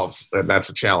ourselves, and that's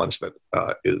a challenge that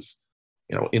is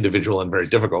individual and very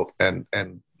difficult. And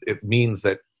it means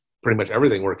that pretty much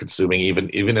everything we're consuming,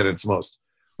 even at its most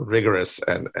rigorous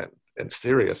and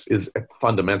serious, is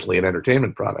fundamentally an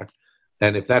entertainment product.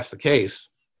 And if that's the case,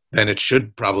 then it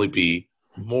should probably be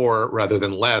more rather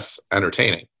than less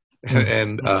entertaining.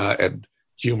 And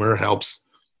humor helps.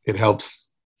 It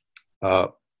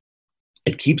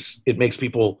makes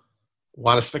people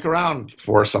want to stick around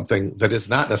for something that is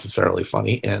not necessarily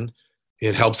funny, and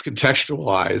it helps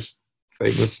contextualize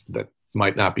things that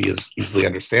might not be as easily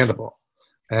understandable.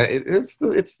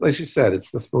 It's like you said,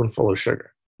 it's the spoonful of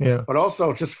sugar. Yeah. But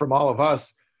also, just from all of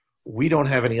us, we don't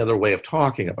have any other way of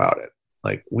talking about it.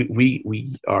 Like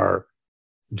we are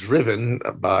driven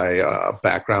by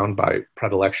background, by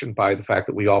predilection, by the fact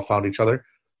that we all found each other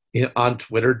on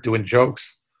Twitter doing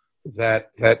jokes, that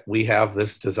we have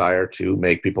this desire to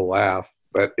make people laugh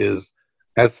that is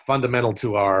as fundamental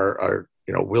to our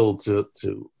will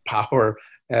to power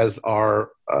as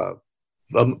our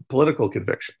political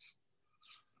convictions.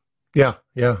 Yeah,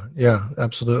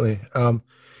 absolutely.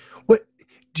 What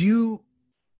do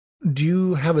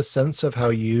you have a sense of how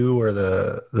you or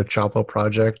the Chapo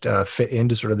Project fit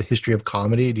into sort of the history of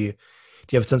comedy? Do you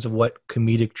have a sense of what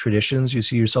comedic traditions you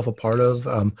see yourself a part of?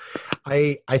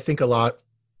 I think a lot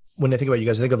when I think about you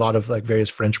guys. I think a lot of like various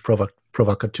French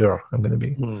provocateurs. I'm going to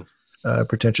be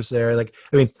pretentious there. Like,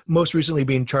 I mean, most recently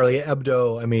being Charlie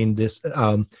Hebdo. I mean, this.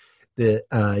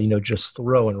 Just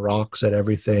throwing rocks at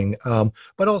everything.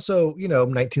 But also,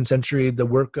 19th century, the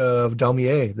work of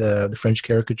Daumier, the French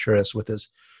caricaturist, with his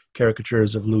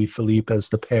caricatures of Louis Philippe as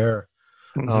the pair,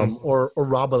 or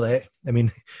Rabelais. I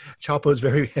mean, Chapo has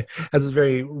this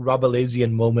very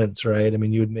Rabelaisian moments, right? I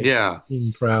mean, you would make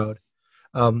him proud.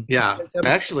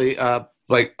 Actually,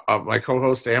 my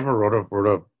co-host Amber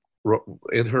wrote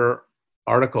in her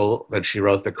article that she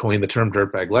wrote that coined the term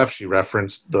dirtbag left. She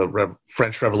referenced the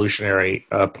French Revolutionary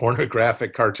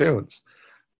pornographic cartoons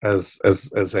as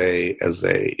a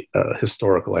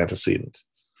historical antecedent.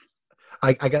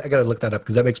 I got to look that up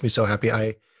because that makes me so happy.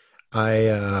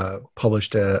 I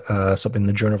published something in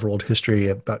the Journal of World History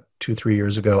about 2-3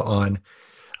 years ago on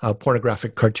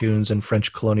pornographic cartoons in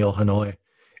French colonial Hanoi,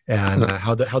 and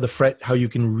how you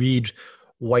can read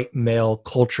white male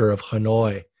culture of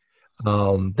Hanoi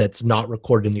that's not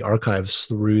recorded in the archives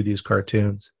through these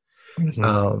cartoons. What do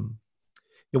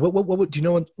you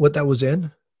know what that was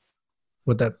in?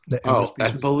 I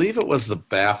believe it was the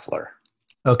Baffler.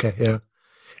 Okay, yeah.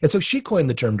 And so she coined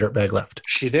the term dirtbag left.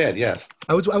 She did, yes.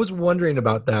 I was wondering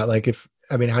about that. Like,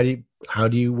 how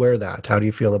do you wear that? How do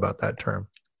you feel about that term?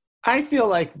 I feel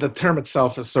like the term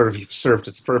itself has sort of served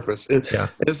its purpose.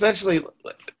 Essentially,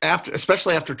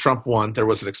 especially after Trump won, there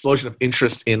was an explosion of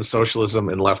interest in socialism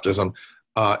and leftism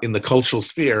in the cultural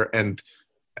sphere, and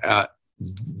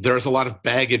there's a lot of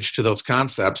baggage to those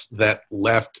concepts that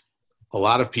left a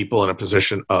lot of people in a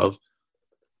position of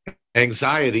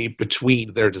anxiety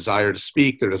between their desire to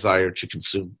speak, their desire to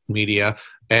consume media,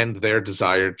 and their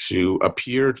desire to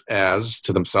appear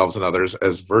to themselves and others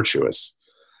as virtuous.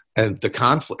 And the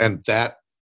conflict, and that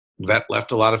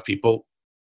left a lot of people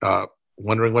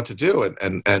wondering what to do,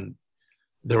 and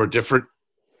there were different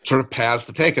sort of paths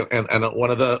to take. And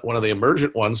one of the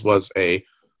emergent ones was a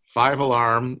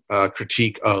 5-alarm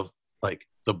critique of like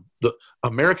the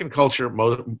American culture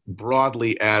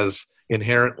broadly as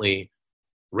inherently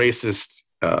racist,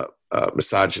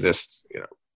 misogynist,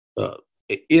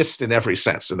 ist in every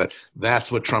sense, and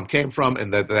that's what Trump came from,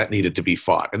 and that needed to be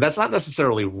fought. And that's not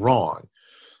necessarily wrong,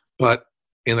 but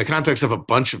in the context of a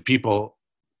bunch of people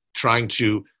trying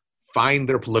to find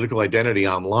their political identity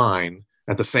online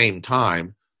at the same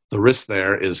time, the risk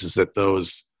there is that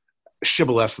those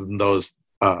shibboleths and those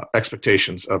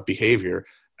expectations of behavior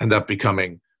end up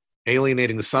becoming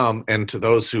alienating to some, and to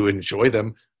those who enjoy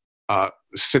them,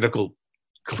 cynical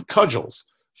cudgels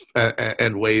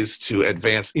and ways to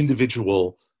advance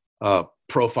individual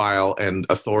profile and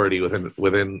authority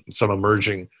within some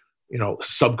emerging,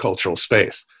 subcultural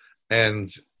space.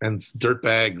 And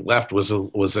dirtbag left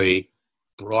was a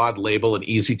broad label, an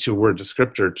easy to word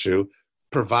descriptor to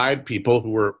provide people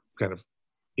who were kind of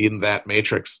in that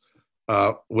matrix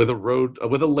with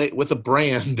a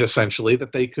brand essentially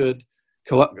that they could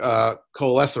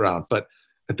coalesce around. But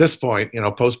at this point,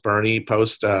 post Bernie,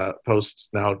 post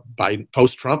now Biden,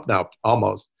 post Trump now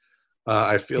almost,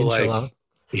 I feel Inshallah.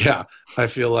 I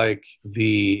feel like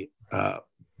the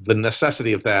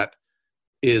necessity of that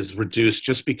is reduced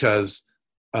just because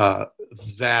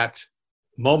that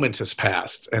moment has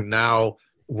passed, and now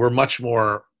we're much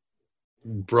more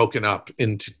broken up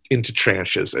into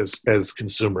tranches as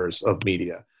consumers of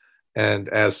media, and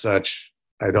as such,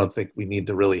 I don't think we need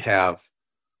to really have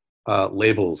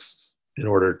labels in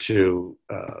order to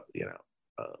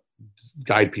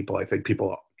guide people. I think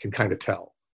people can kind of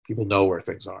tell. People know where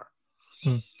things are.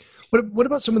 What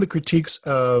about some of the critiques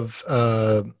of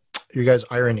your guys'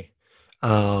 irony?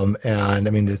 And I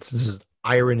mean, this is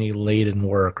irony-laden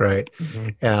work, right?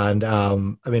 Mm-hmm. And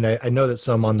I know that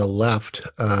some on the left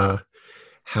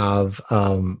have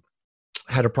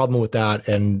had a problem with that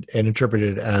and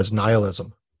interpreted it as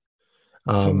nihilism.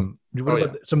 What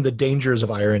about some of the dangers of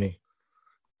irony?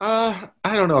 I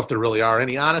don't know if there really are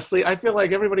any. Honestly, I feel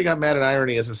like everybody got mad at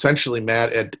irony is essentially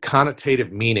mad at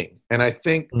connotative meaning. And I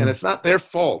think, and it's not their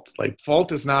fault. Like,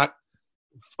 fault is not,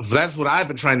 that's what I've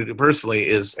been trying to do personally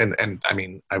is, and I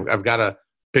mean, I've got a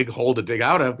big hole to dig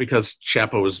out of because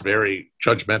Chapo is very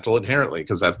judgmental inherently,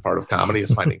 because that's part of comedy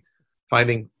is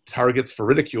finding targets for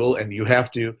ridicule. And you have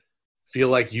to feel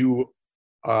like you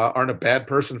aren't a bad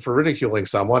person for ridiculing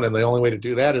someone. And the only way to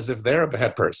do that is if they're a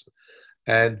bad person.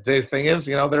 And the thing is,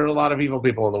 there are a lot of evil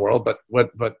people in the world, but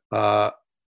I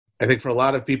think for a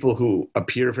lot of people who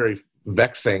appear very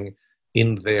vexing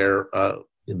in their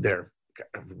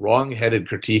wrong-headed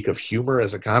critique of humor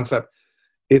as a concept,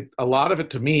 a lot of it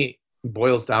to me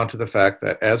boils down to the fact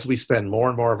that as we spend more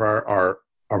and more of our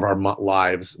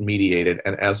lives mediated,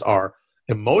 and as our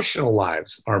emotional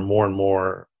lives are more and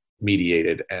more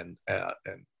mediated and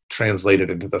translated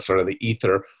into the sort of the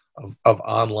ether of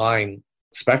online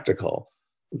spectacle,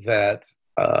 that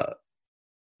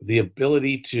the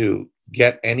ability to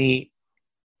get any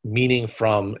meaning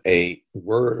from a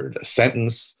word, a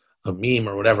sentence, a meme,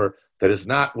 or whatever that is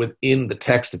not within the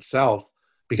text itself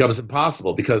becomes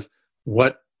impossible. Because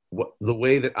what the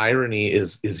way that irony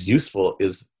is useful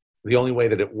is the only way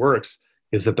that it works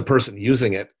is that the person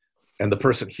using it and the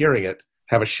person hearing it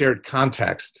have a shared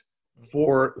context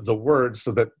for the words,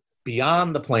 so that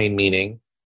beyond the plain meaning,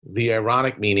 the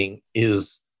ironic meaning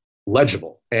is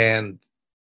legible. And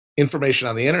information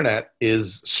on the internet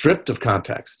is stripped of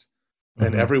context,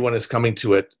 and everyone is coming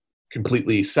to it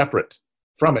completely separate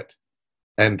from it.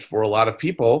 And for a lot of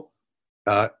people,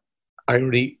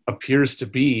 irony appears to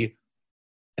be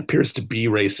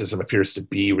racism, appears to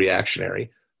be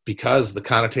reactionary, because the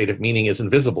connotative meaning is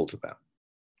invisible to them.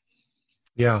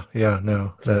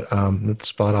 No, that's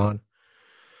spot on.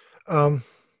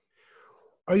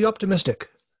 Are you optimistic?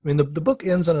 I mean, the book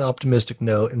ends on an optimistic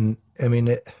note, and I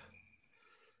mean,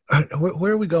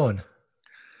 where are we going?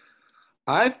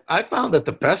 I found that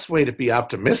the best way to be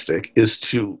optimistic is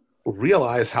to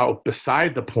realize how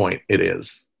beside the point it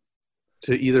is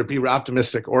to either be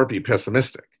optimistic or be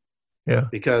pessimistic. Yeah.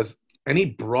 Because any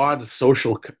broad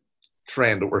social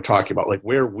trend that we're talking about, like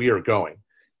where we are going,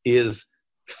 is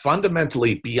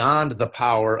fundamentally beyond the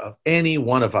power of any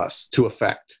one of us to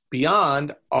affect,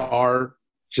 beyond our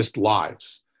just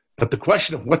lives. But the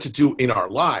question of what to do in our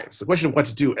lives, the question of what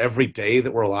to do every day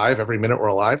that we're alive, every minute we're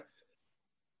alive,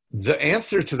 the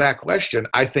answer to that question,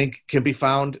 I think, can be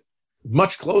found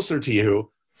much closer to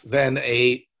you than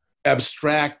a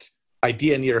abstract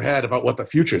idea in your head about what the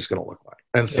future is going to look like.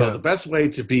 And so the best way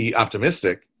to be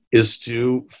optimistic is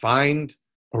to find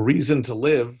a reason to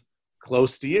live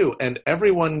close to you. And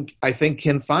everyone, I think,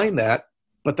 can find that,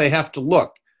 but they have to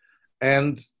look.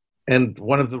 And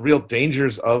one of the real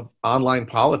dangers of online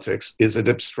politics is it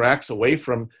abstracts away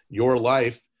from your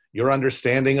life, your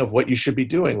understanding of what you should be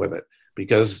doing with it,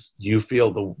 because you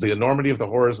feel the enormity of the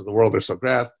horrors of the world are so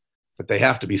vast that they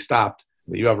have to be stopped,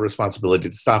 that you have a responsibility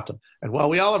to stop them. And while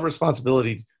we all have a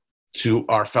responsibility to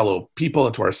our fellow people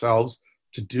and to ourselves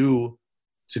to do,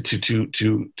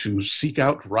 to seek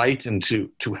out right and to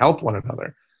help one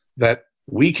another, that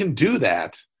we can do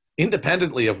that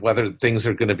independently of whether things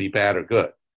are going to be bad or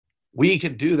good. We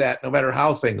can do that no matter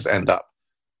how things end up.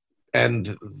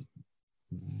 And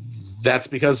that's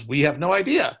because we have no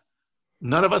idea.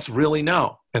 None of us really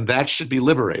know. And that should be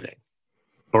liberating,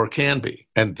 or can be.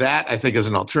 And that, I think, is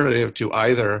an alternative to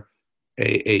either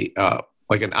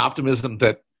like an optimism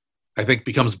that I think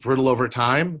becomes brittle over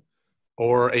time,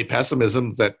 or a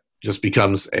pessimism that just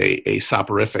becomes a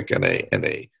soporific and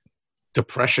a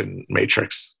depression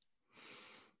matrix.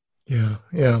 Yeah.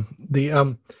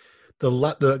 Again,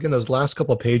 those last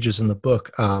couple of pages in the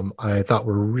book, I thought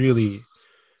were really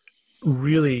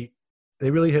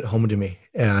hit home to me.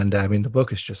 And I mean, the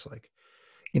book is just like,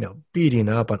 beating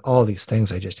up on all these things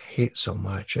I just hate so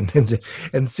much,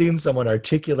 and seeing someone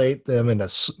articulate them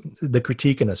the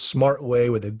critique in a smart way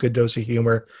with a good dose of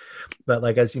humor. But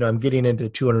like, as I'm getting into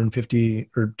 250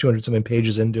 or 200 something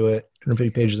pages into it, 250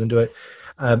 pages into it,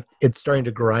 it's starting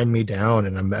to grind me down,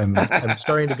 and I'm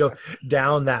starting to go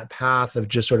down that path of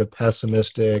just sort of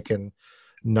pessimistic and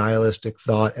nihilistic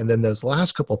thought. And then those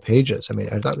last couple of pages, I mean,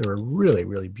 I thought they were really,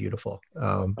 really beautiful.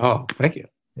 Oh, thank you.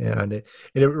 Yeah, and it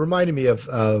reminded me of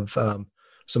some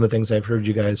of the things I've heard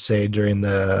you guys say at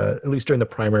least during the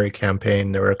primary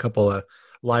campaign. There were a couple of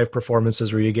live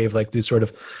performances where you gave like these sort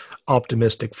of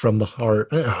optimistic from the heart,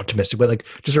 not optimistic, but like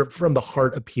just sort of from the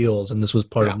heart appeals, and this was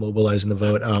part of mobilizing the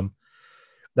vote.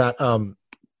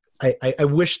 I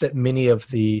wish that many of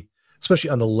the, especially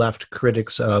on the left,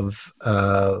 critics of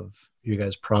you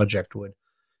guys' project would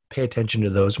pay attention to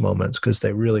those moments, because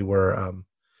they really were.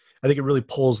 I think it really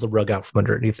pulls the rug out from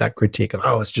underneath that critique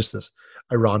of, it's just this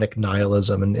ironic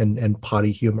nihilism and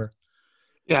potty humor.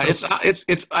 Yeah, it's.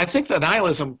 I think the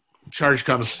nihilism charge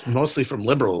comes mostly from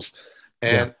liberals,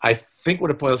 and I think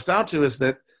what it boils down to is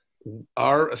that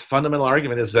our fundamental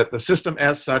argument is that the system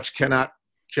as such cannot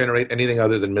generate anything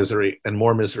other than misery and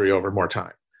more misery over more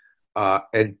time.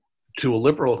 And to a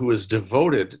liberal who is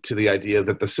devoted to the idea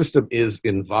that the system is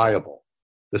inviolable,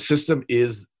 the system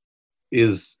is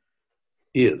the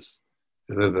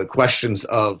questions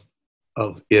of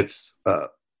its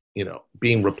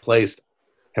being replaced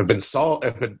have been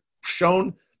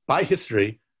shown by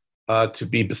history to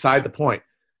be beside the point.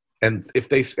 And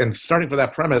starting from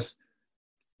that premise,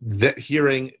 that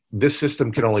hearing this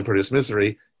system can only produce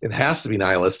misery, it has to be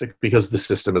nihilistic because the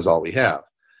system is all we have.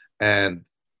 And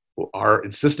our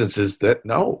insistence is that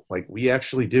no, like we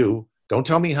actually do. Don't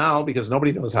tell me how, because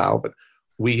nobody knows how, but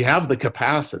we have the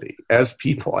capacity as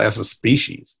people, as a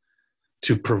species,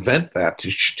 to prevent that,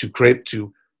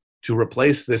 to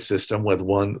replace this system with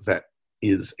one that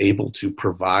is able to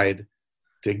provide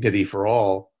dignity for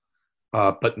all,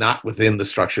 but not within the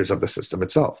structures of the system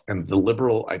itself. And the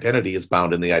liberal identity is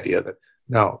bound in the idea that,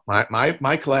 no,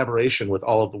 my collaboration with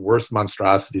all of the worst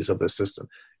monstrosities of this system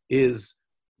is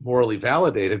morally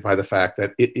validated by the fact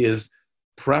that it is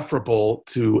preferable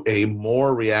to a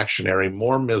more reactionary,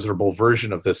 more miserable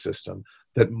version of this system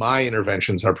that my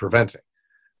interventions are preventing.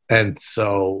 And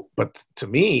so, but to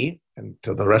me, and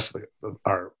to the rest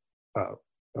of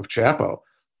Chapo,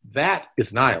 that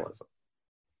is nihilism.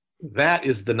 That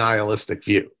is the nihilistic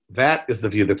view. That is the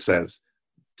view that says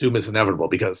doom is inevitable,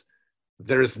 because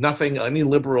there is nothing any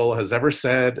liberal has ever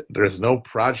said, there is no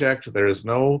project, there is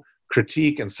no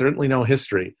critique, and certainly no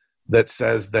history that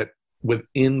says that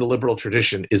within the liberal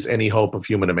tradition is any hope of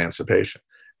human emancipation.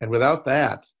 And without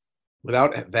that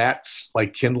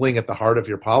like kindling at the heart of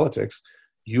your politics,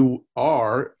 you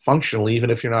are functionally, even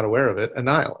if you're not aware of it, a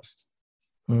nihilist.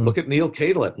 Look at Neil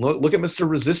Caitlin. Look at Mr.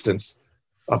 Resistance,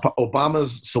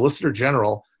 Obama's Solicitor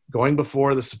General, going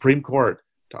before the Supreme Court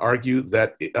to argue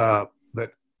that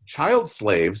that child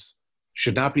slaves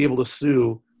should not be able to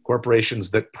sue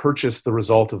corporations that purchase the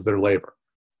result of their labor.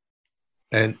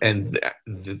 And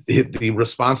the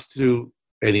response to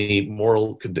any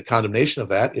moral condemnation of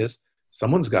that is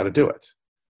someone's got to do it.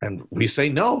 And we say,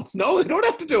 no, they don't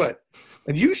have to do it.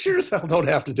 And you sure as hell don't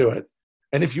have to do it.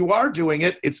 And if you are doing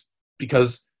it, it's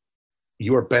because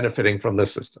you are benefiting from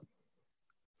this system.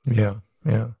 Yeah.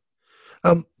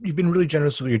 You've been really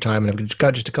generous with your time, and I've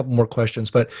got just a couple more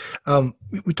questions. But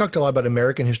we talked a lot about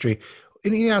American history.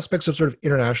 Any aspects of sort of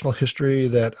international history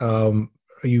that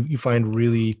you find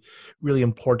really, really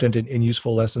important and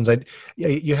useful lessons?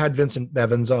 You had Vincent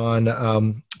Bevins on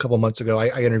a couple of months ago.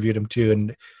 I interviewed him too,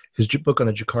 and his book on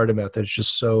the Jakarta Method is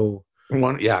just so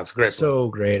it's great. So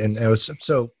great, and I was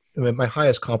so. I mean, my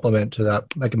highest compliment to that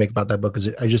I can make about that book is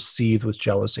I just seethe with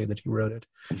jealousy that he wrote it.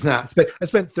 I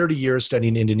spent 30 years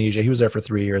studying Indonesia. He was there for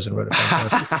 3 years and wrote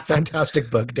a fantastic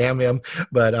book. Damn him!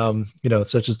 But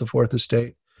such is the Fourth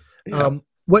Estate. Yeah.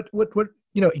 What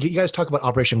you guys talk about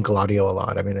Operation Gladio a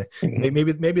lot. I mean,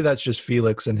 maybe that's just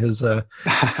Felix and his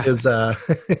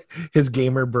his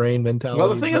gamer brain mentality. Well,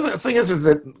 the thing is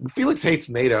that Felix hates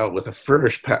NATO with a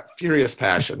furious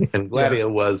passion, and Gladio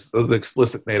was an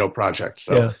explicit NATO project.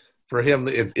 So for him,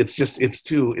 it's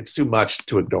too much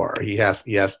to ignore. He has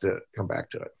to come back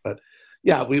to it. But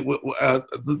yeah,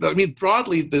 I mean,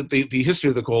 broadly, the history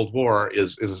of the Cold War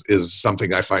is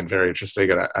something I find very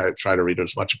interesting, and I try to read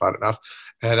as much about enough.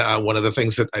 And one of the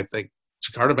things that I think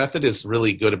Jakarta Method is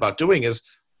really good about doing is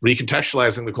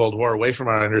recontextualizing the Cold War away from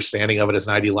our understanding of it as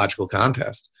an ideological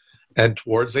contest and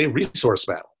towards a resource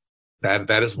battle.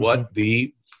 That is what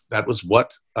the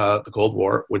Cold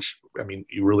War, which, I mean,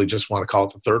 you really just want to call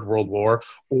it the Third World War,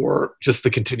 or just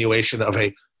the continuation of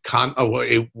a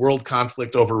world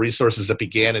conflict over resources that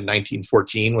began in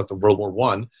 1914 with the World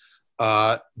War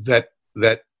I, that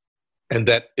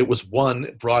it was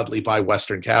won broadly by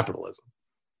Western capitalism.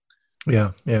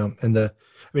 Yeah, and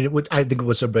I think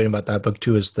what's so brilliant about that book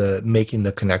too is the making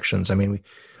the connections. I mean,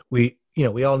 we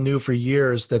all knew for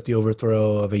years that the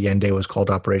overthrow of Allende was called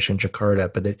Operation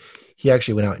Jakarta, but that he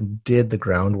actually went out and did the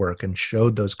groundwork and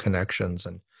showed those connections,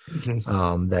 and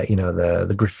that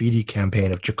the graffiti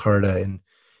campaign of Jakarta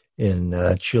in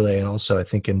Chile, and also I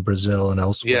think in Brazil and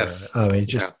elsewhere. Yes. I mean,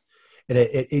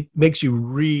 it makes you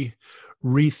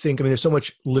rethink. I mean, there's so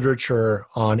much literature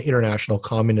on international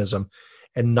communism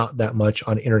and not that much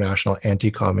on international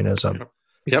anti-communism.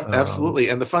 Yep, absolutely.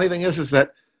 And the funny thing is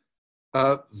that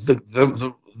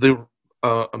the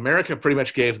America pretty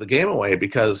much gave the game away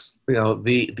because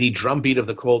the drumbeat of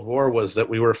the Cold War was that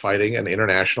we were fighting an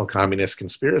international communist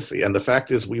conspiracy, and the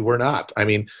fact is we were not. I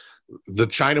mean,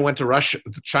 China went to Russia.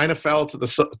 China fell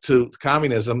to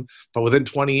communism, but within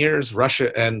 20 years,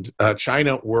 Russia and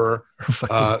China were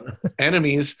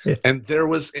enemies. Yeah. And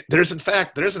there's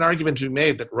an argument to be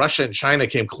made that Russia and China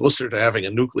came closer to having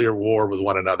a nuclear war with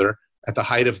one another at the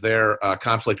height of their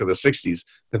conflict of the 60s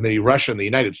than the Russia and the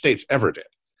United States ever did.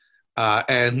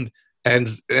 And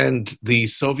the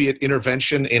Soviet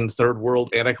intervention in third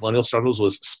world anti-colonial struggles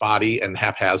was spotty and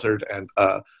haphazard,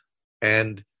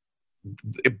 and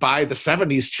by the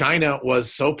 70s, China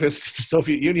was so pissed at the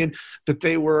Soviet Union that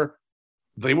they were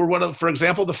one of, for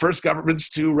example, the first governments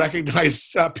to recognize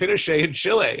Pinochet in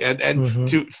Chile and mm-hmm.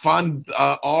 to fund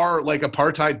our like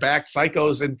apartheid-backed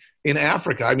psychos in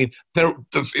Africa. I mean,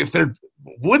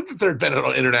 wouldn't there have been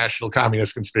an international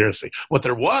communist conspiracy? What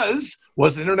there was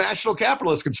an international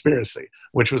capitalist conspiracy,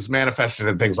 which was manifested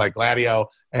in things like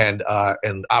Gladio and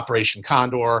Operation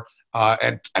Condor.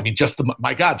 And I mean, just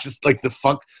like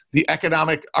the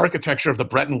economic architecture of the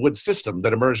Bretton Woods system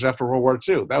that emerged after World War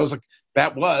II.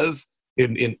 That was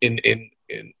in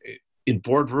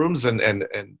boardrooms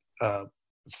and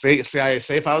CIA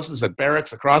safe houses and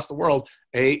barracks across the world,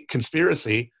 a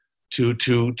conspiracy to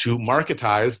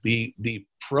marketize the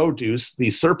produce, the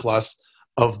surplus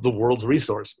of the world's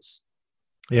resources.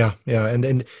 Yeah,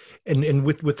 and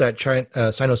with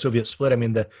that Sino-Soviet split, I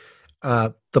mean the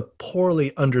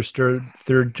poorly understood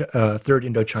third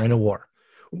Indochina War,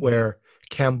 where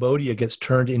Cambodia gets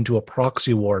turned into a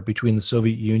proxy war between the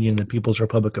Soviet Union and the People's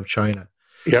Republic of China.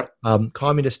 Yep.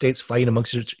 Communist states fighting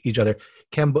amongst each other.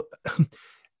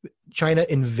 China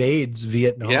invades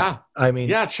Vietnam. Yeah. I mean,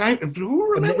 yeah, China. Who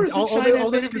remembers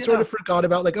all this gets sort of forgot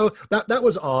about? Like, oh, that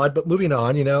was odd, but moving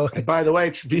on, And by the way,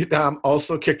 Vietnam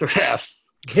also kicked their ass.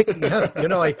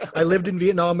 I lived in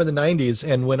Vietnam in the 90s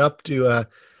and went up to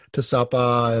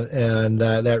Sapa and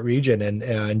that region,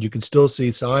 and you can still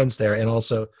see signs there, and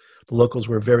also the locals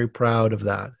were very proud of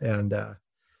that. And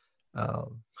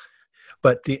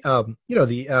but the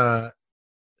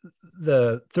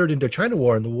Third Indochina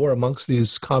War and the war amongst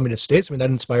these communist states, I mean, that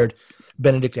inspired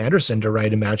Benedict Anderson to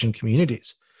write Imagined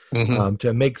Communities, mm-hmm.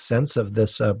 To make sense of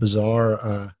this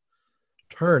bizarre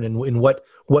turn in what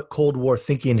Cold War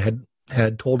thinking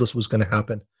had told us was going to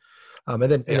happen, and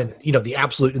then the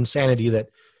absolute insanity that.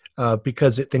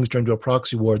 Because things turn into a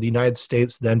proxy war, the United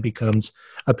States then becomes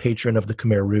a patron of the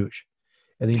Khmer Rouge.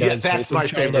 And the United States that's my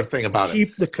favorite thing about it.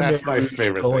 Keep the Khmer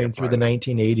Rouge going through the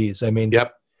 1980s. I mean,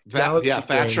 yep.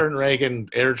 Thatcher and Reagan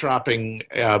airdropping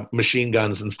machine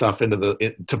guns and stuff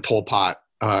to Pol Pot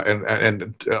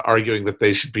and arguing that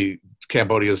they should be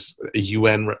Cambodia's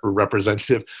UN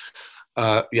representative.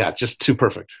 Just too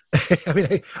perfect. I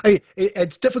mean,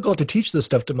 it's difficult to teach this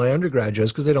stuff to my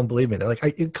undergraduates because they don't believe me. They're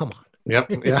like, come on.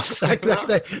 Yep. Yeah.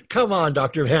 Come on,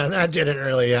 Dr. Van. That didn't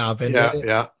really happen.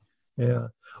 Yeah.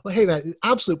 Well, hey, man,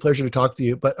 absolute pleasure to talk to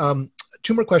you. But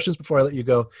 2 more questions before I let you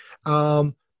go.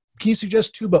 Can you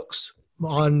suggest 2 books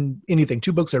on anything?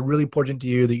 2 books that are really important to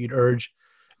you that you'd urge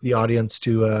the audience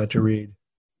to read?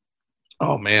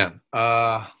 Oh man.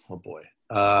 Oh boy.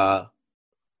 I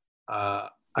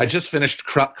just finished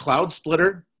Cloud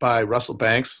Splitter by Russell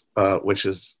Banks, which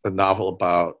is a novel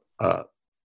about.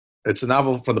 It's a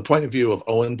novel from the point of view of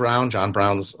Owen Brown, John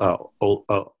Brown's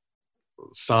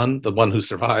son, the one who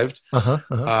survived.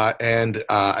 And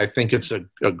I think it's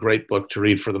a great book to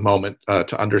read for the moment,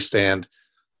 to understand,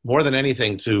 more than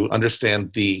anything, to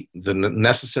understand the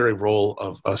necessary role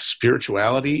of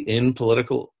spirituality in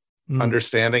political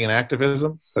understanding and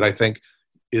activism that I think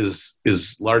is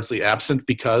largely absent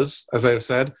because, as I've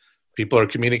said, people are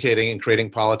communicating and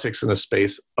creating politics in a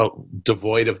space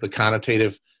devoid of the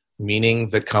connotative meaning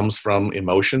that comes from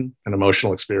emotion and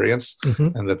emotional experience,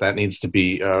 and that needs to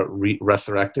be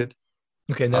resurrected.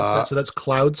 Okay, so that's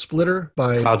Cloud Splitter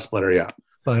by Cloud Splitter, yeah.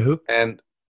 By who? And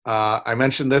I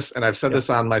mentioned this, and I've said this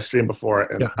on my stream before,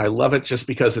 and I love it just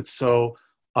because it's so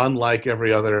unlike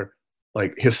every other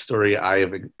history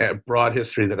broad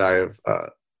history that I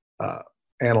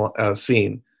have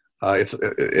seen.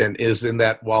 And is in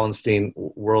that Wallenstein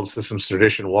world systems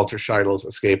tradition, Walter Scheidel's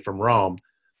Escape from Rome.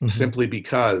 Simply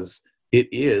because it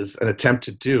is an attempt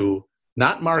to do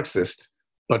not Marxist,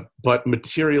 but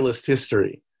materialist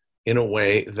history in a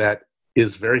way that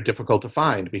is very difficult to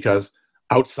find, because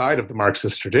outside of the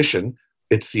Marxist tradition,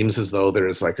 it seems as though there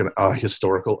is a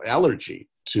historical allergy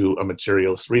to a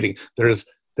materialist reading. There's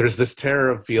this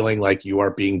terror of feeling like you are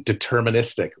being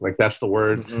deterministic, like that's the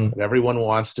word that everyone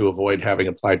wants to avoid having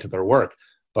applied to their work.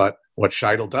 But what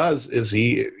Scheidel does is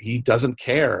he doesn't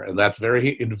care, and that's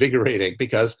very invigorating,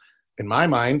 because in my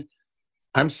mind,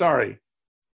 I'm sorry.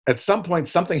 At some point,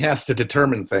 something has to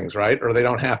determine things, right? Or they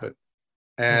don't happen.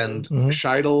 And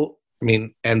Scheidel,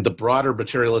 and the broader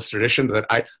materialist tradition that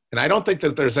I don't think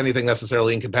that there's anything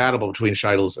necessarily incompatible between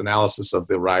Scheidel's analysis of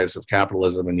the rise of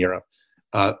capitalism in Europe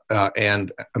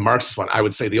and a Marxist one. I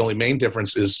would say the only main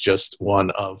difference is just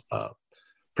one of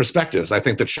perspectives. I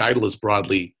think that Scheidel is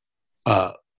broadly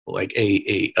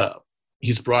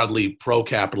he's broadly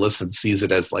pro-capitalist and sees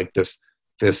it as like this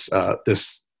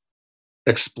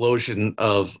explosion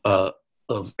of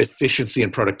efficiency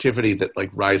and productivity that like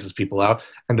rises people out.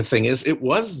 And the thing is, it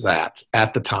was that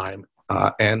at the time.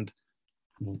 And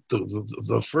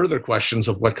the further questions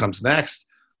of what comes next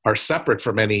are separate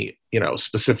from any,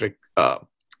 specific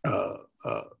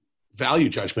value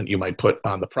judgment you might put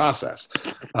on the process.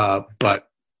 But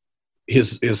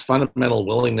his fundamental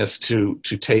willingness to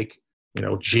take,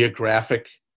 geographic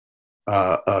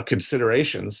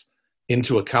considerations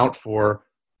into account for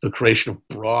the creation of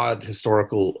broad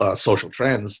historical social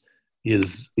trends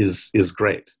is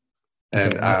great,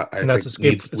 and and that's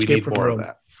Escape from more Rome. Of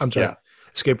that. I'm sorry,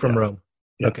 Escape from Rome.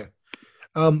 Yeah. Okay,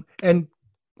 and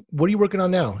what are you working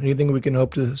on now? Anything we can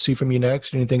hope to see from you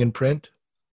next? Anything in print?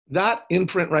 Not in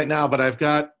print right now, but I've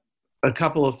got a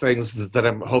couple of things that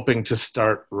I'm hoping to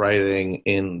start writing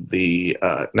in the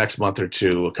next month or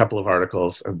two. A couple of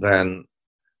articles, and then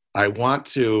I want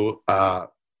to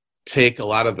take a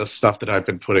lot of the stuff that I've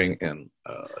been putting in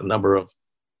a number of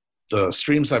the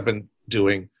streams I've been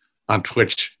doing on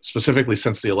Twitch, specifically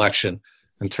since the election,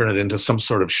 and turn it into some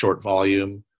sort of short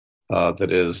volume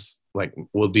that is like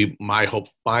will be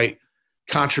my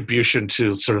contribution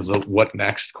to sort of the what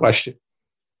next question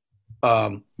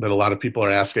that a lot of people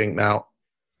are asking now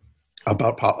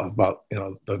about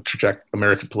the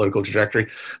American political trajectory.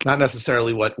 Not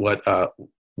necessarily what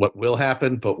will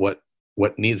happen, but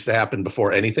what needs to happen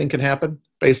before anything can happen,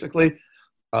 basically.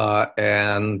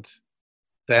 And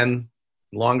then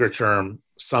longer term,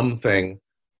 I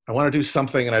want to do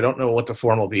something, and I don't know what the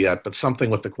form will be yet, but something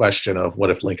with the question of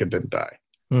what if Lincoln didn't die?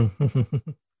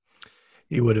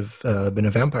 He would have been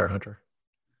a vampire hunter.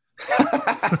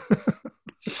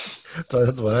 So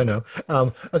that's what I know.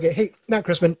 Okay. Hey, Matt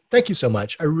Christman, thank you so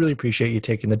much. I really appreciate you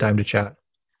taking the time to chat.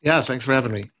 Yeah. Thanks for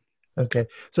having me. Okay.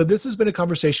 So this has been a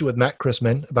conversation with Matt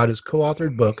Christman about his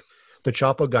co-authored book, The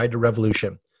Chapo Guide to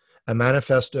Revolution, a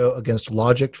manifesto against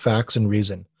logic, facts, and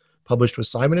reason, published with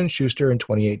Simon & Schuster in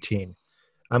 2018.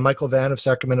 I'm Michael Vann of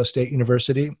Sacramento State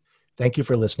University. Thank you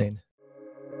for listening.